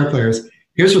 2 guitar players.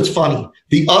 Here's what's funny.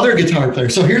 The other guitar player.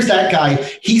 So here's that guy.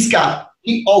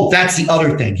 That's the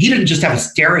other thing. He didn't just have a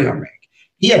stereo rig.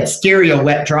 He had stereo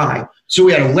wet dry. So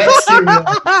we had a wet stereo.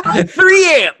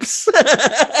 3 amps.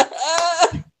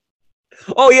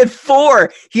 He had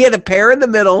 4. He had a pair in the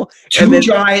middle. 2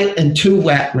 dry and 2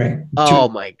 wet rig. Oh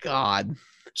my God.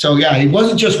 So yeah, he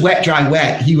wasn't just wet, dry,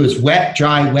 wet. He was wet,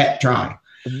 dry, wet, dry.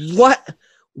 What?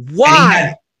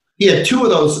 Why? He had 2 of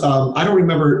those. I don't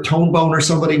remember. Tone Bone or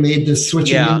somebody made this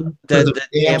switching. Yeah,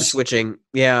 the amp switching.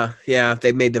 Yeah.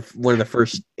 They made one of the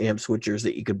first amp switchers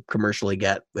that you could commercially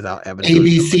get without having A,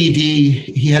 B, C, D.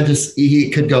 He had this. He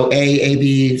could go A,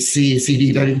 B, C, C,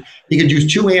 D. He could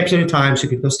use 2 amps at a time, so he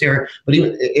could go stereo. But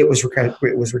it was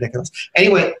ridiculous.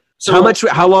 Anyway, so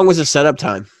how long was the setup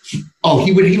time? Oh,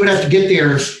 he would have to get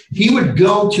there. He would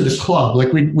go to the club.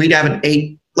 Like we'd have an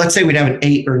 8. Let's say we'd have an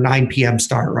 8 or 9 p.m.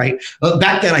 start, right?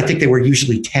 Back then, I think they were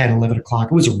usually 10, 11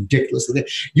 o'clock. It was ridiculous.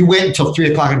 You went until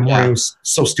 3 o'clock in the morning. Yeah. It was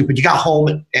so stupid. You got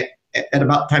home at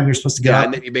about the time you were supposed to get up.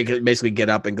 And then you basically get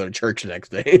up and go to church the next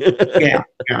day. Yeah.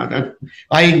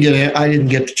 I didn't get it. I didn't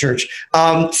get to church.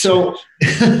 So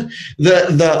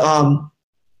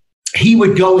he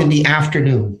would go in the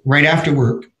afternoon, right after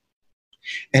work,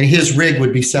 and his rig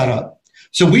would be set up.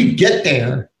 So we'd get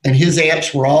there, and his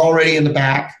amps were already in the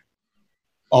back,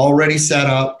 already set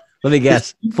up. Let me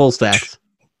guess. Full stacks.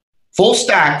 Full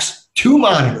stacks, 2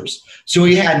 monitors. So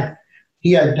he had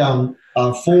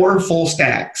 4 full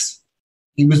stacks.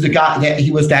 He was the guy.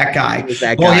 He was that guy. He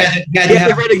had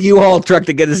to rent a U-Haul truck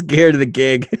to get his gear to the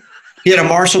gig. He had a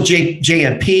Marshall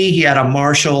JMP. He had a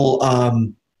Marshall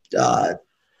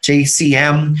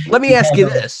JCM. Let me ask you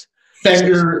this: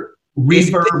 Fender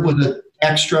reverb with an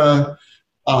extra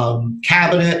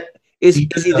cabinet. Is he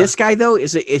this guy though?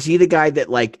 Is he the guy that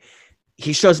like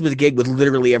he shows up at the gig with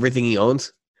literally everything he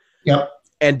owns? Yep.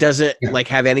 And doesn't like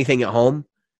have anything at home?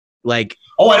 Like,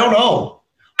 I don't know.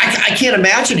 I can't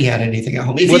imagine he had anything at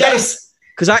home.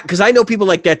 Because I know people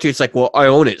like that too. It's like, well, I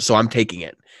own it, so I'm taking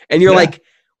it. And you're like,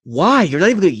 why? You're not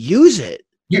even going to use it.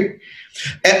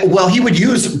 Well, he would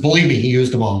believe me, he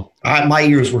used them all. My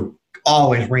ears were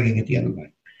always ringing at the end of the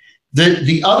night.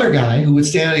 The other guy who would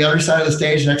stand on the other side of the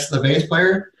stage next to the bass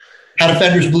player had a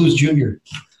Fender's Blues Jr.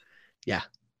 Yeah.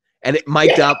 And it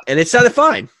mic'd up, and it sounded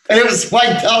fine. And it was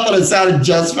mic'd up, and it sounded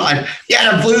just fine. He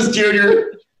had a Blues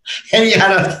Jr., and he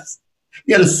had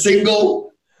a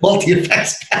single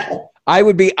multi-effects pedal.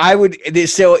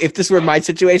 So if this were my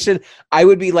situation, I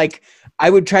would be like, I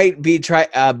would be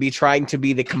trying to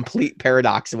be the complete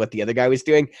paradox of what the other guy was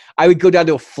doing. I would go down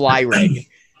to a fly rig,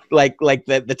 like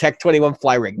the Tech 21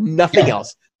 fly rig, nothing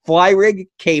else. Fly rig,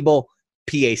 cable,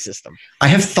 PA system. I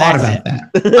have thought about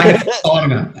that. I have thought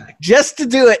about that. Just to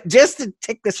do it, just to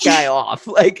tick this guy off.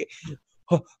 Like,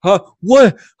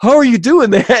 what? How are you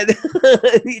doing that?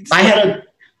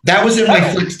 That was in my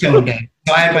Flextone day.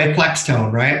 So I had my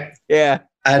Flextone, right? Yeah.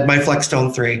 I had my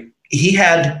Flextone 3. He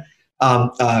had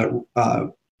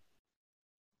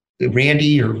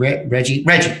Randy or Reggie,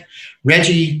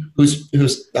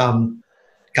 who's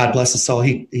God bless his soul,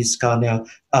 he's gone now.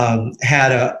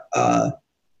 Had a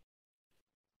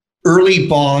early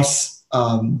Boss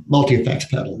multi-effects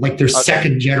pedal, like their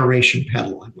second generation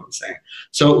pedal, I'm going to say.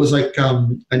 So it was like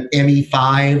an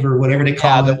ME5 or whatever they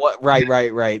call it.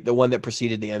 Right. The one that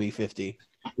preceded the ME50.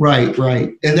 Right.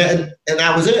 And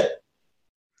that was it.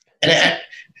 And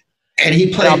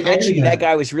he played. That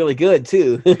guy was really good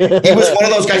too. He was one of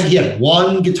those guys. He had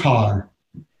one guitar.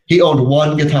 He owned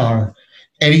one guitar,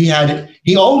 and he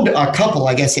owned a couple,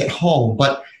 I guess, at home.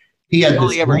 But he had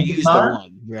only ever used the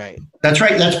one. Right. That's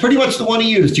right. That's pretty much the one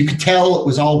he used. You could tell it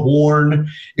was all worn.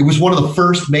 It was one of the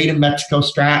first made in Mexico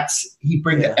Strats. He'd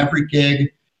bring to every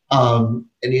gig, and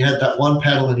he had that one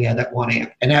pedal and he had that one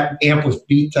amp, and that amp was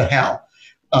beat to hell.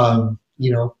 But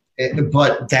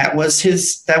that was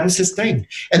his thing,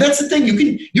 and that's the thing.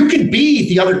 You can be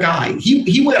the other guy.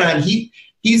 He went on.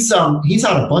 He's on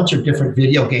a bunch of different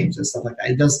video games and stuff like that.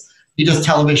 He does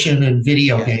television and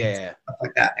video games stuff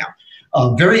like that now.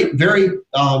 Very very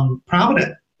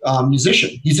prominent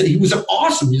musician. He was an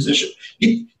awesome musician.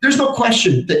 There's no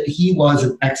question that he was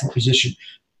an excellent musician.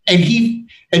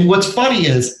 And what's funny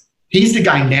is he's the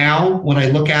guy now. When I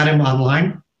look at him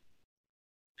online.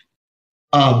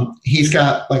 He's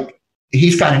got an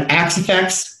Axe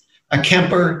Effects, a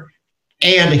Kemper,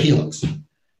 and a Helix.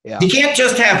 Yeah. He can't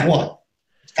just have one.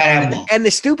 He's got to have them all. And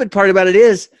the stupid part about it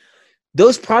is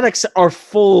those products are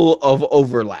full of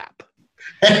overlap.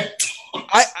 I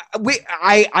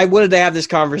wanted to have this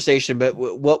conversation, but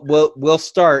we'll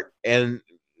start and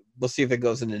we'll see if it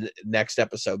goes in the next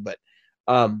episode. But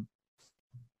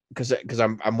because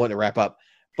I'm wanting to wrap up.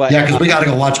 But yeah, because we got to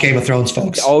go watch Game of Thrones,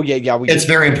 folks. Oh yeah. It's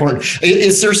very important.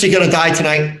 Is Cersei going to die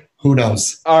tonight? Who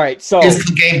knows? All right, so is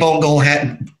Clegane Bowl going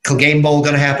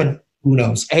to happen? Who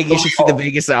knows? Hey, you should see the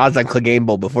Vegas odds on Clegane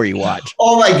Bowl before you watch.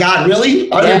 Oh my God, really?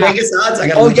 Are there Vegas odds?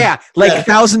 Like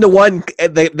 1,000 to 1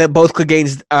 that both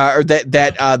Cleganes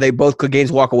they both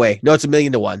Cleganes walk away. No, it's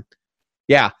 1,000,000 to 1.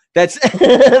 Yeah, that's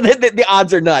the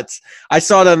odds are nuts. I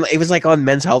saw it it was like on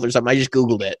Men's Health or something. I just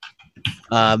Googled it.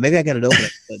 Maybe I got it open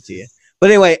to you. But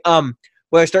anyway,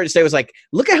 what I started to say was like,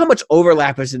 look at how much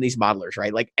overlap is in these modelers,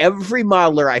 right? Like every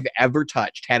modeler I've ever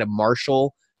touched had a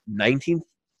Marshall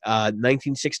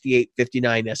 1968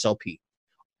 59 SLP.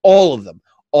 All of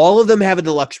them have a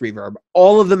deluxe reverb.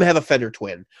 All of them have a Fender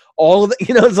Twin. All of it,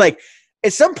 it's like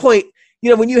at some point,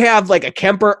 when you have like a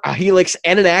Kemper, a Helix,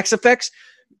 and an Axe Effects,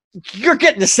 you're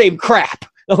getting the same crap.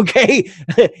 Okay,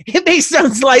 it may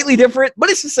sound slightly different, but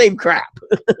it's the same crap.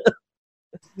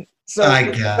 So when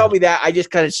you tell me that, I just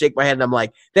kind of shake my head and I'm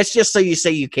like, that's just so you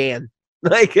say you can.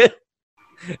 Like,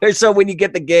 so when you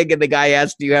get the gig and the guy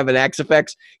asks, do you have an Axe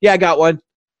Effects? Yeah, I got one.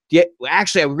 Yeah,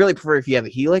 actually, I would really prefer if you have a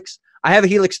Helix. I have a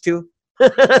Helix too.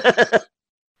 What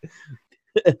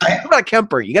about a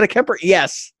Kemper? You got a Kemper?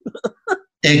 Yes.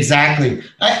 Exactly.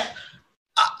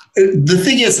 The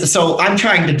thing is, so I'm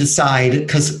trying to decide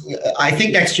because I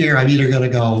think next year I'm either going to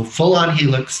go full on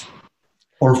Helix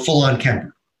or full on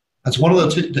Kemper. That's one of the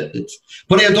two.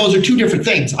 But those are two different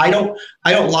things. I don't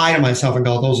lie to myself and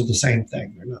go, those are the same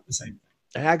thing. They're not the same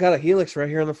thing. I got a Helix right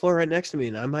here on the floor right next to me,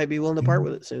 and I might be willing to part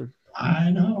with it soon. I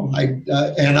know.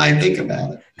 And I think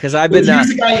about it. Because I've been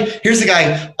here's the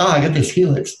guy. Oh, I got this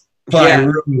Helix, but I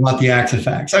really want the Axe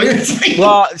Effects. I mean, it's like,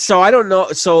 well, so I don't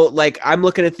know. So like, I'm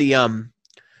looking at the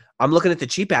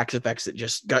cheap Axe Effects that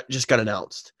just got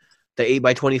announced. The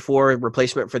 8x24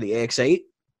 replacement for the AX8.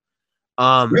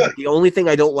 Really? The only thing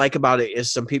I don't like about it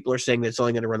is some people are saying that it's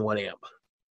only going to run 1 amp.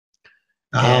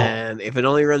 Oh. And if it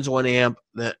only runs 1 amp,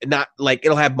 not like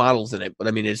it'll have models in it, but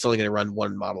I mean, it's only going to run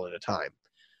one model at a time.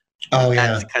 Oh, yeah.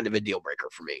 That's kind of a deal breaker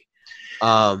for me.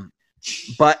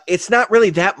 But it's not really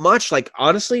that much. Like,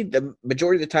 honestly, the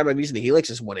majority of the time I'm using the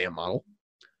Helix is 1 amp model.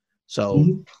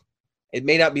 So it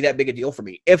may not be that big a deal for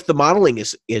me. If the modeling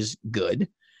is good,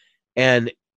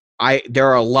 and there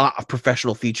are a lot of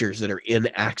professional features that are in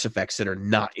Axe Effects that are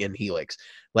not in Helix.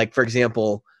 Like, for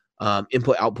example,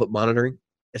 input-output monitoring.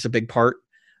 It's a big part.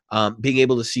 Being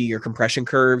able to see your compression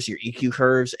curves, your EQ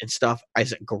curves, and stuff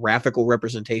as a graphical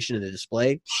representation in the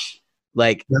display.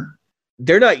 Like,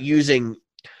 they're not using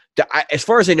as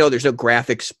far as I know, there's no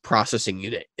graphics processing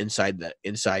unit inside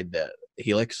the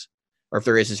Helix, or if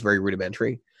there is, it's very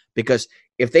rudimentary. Because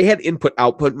if they had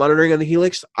input-output monitoring on the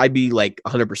Helix, I'd be like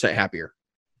 100% happier.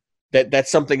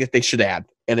 That's something that they should add,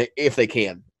 and if they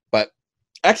can. But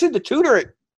actually, the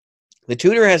tuner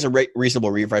has a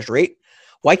reasonable refresh rate.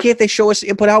 Why can't they show us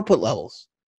input-output levels?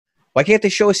 Why can't they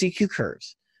show us EQ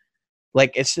curves?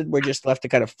 Like, instead, we're just left to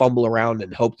kind of fumble around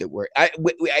and hope that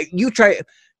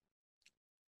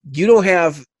you don't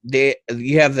have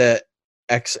you have the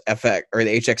XFX or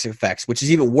the HXFX, which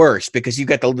is even worse because you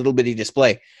got the little bitty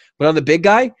display. But on the big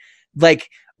guy, like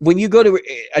when you go to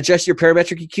adjust your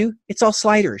parametric EQ, it's all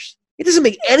sliders. It doesn't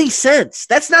make any sense.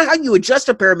 That's not how you adjust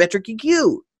a parametric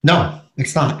EQ. No,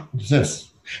 it's not. It's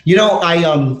this. You know, I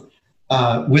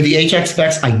with the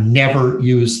HXFX, I never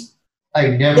use.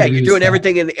 Yeah, you're doing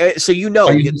everything in so you get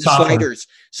the software. sliders.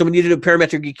 So when you do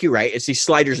parametric EQ, right, it's these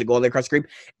sliders that go all the way across the screen.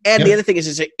 And the other thing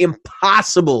is it's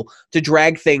impossible to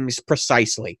drag things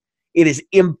precisely. It is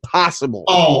impossible.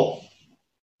 Oh,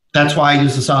 that's why I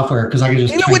use the software, because I can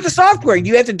just even with the software,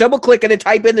 you have to double click and then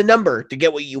type in the number to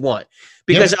get what you want.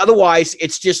 Because otherwise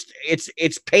it's just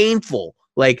it's painful.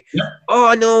 Like,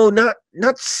 oh no, not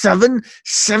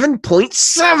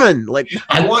 7.7. Like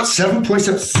I want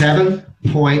 7.7.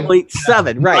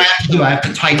 7.7, right? I have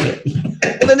to type it.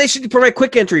 Well, then they should provide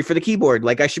quick entry for the keyboard.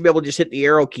 Like I should be able to just hit the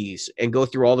arrow keys and go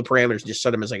through all the parameters and just set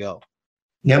them as I go.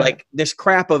 Yeah. Like this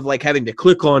crap of like having to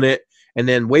click on it and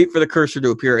then wait for the cursor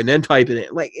to appear and then type in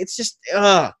it. Like it's just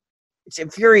it's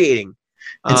infuriating.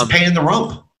 It's a pain in the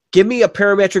rump. Give me a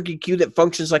parametric EQ that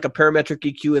functions like a parametric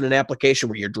EQ in an application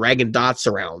where you're dragging dots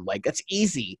around. Like that's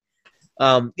easy.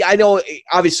 I know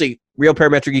obviously real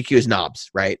parametric EQ is knobs,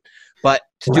 right? But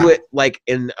to do it like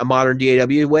in a modern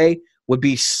DAW way would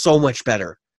be so much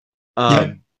better.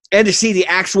 And to see the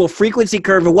actual frequency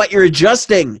curve of what you're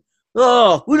adjusting.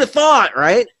 Oh, who'd have thought,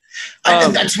 right?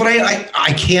 That's what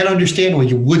I can't understand why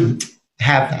you wouldn't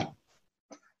have that.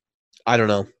 I don't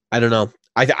know.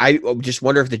 I just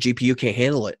wonder if the GPU can't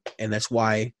handle it, and that's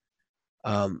why.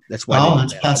 That's why. Oh,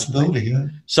 that's a possibility. Yeah.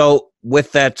 So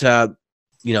with that,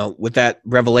 with that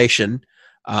revelation,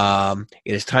 it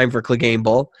is time for Clegane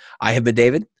Bowl. I have been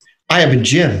David. I have been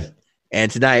Jim. And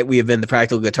tonight we have been the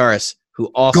Practical Guitarists who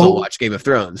also watch Game of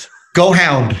Thrones. Go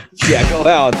Hound. Yeah, go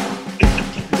Hound.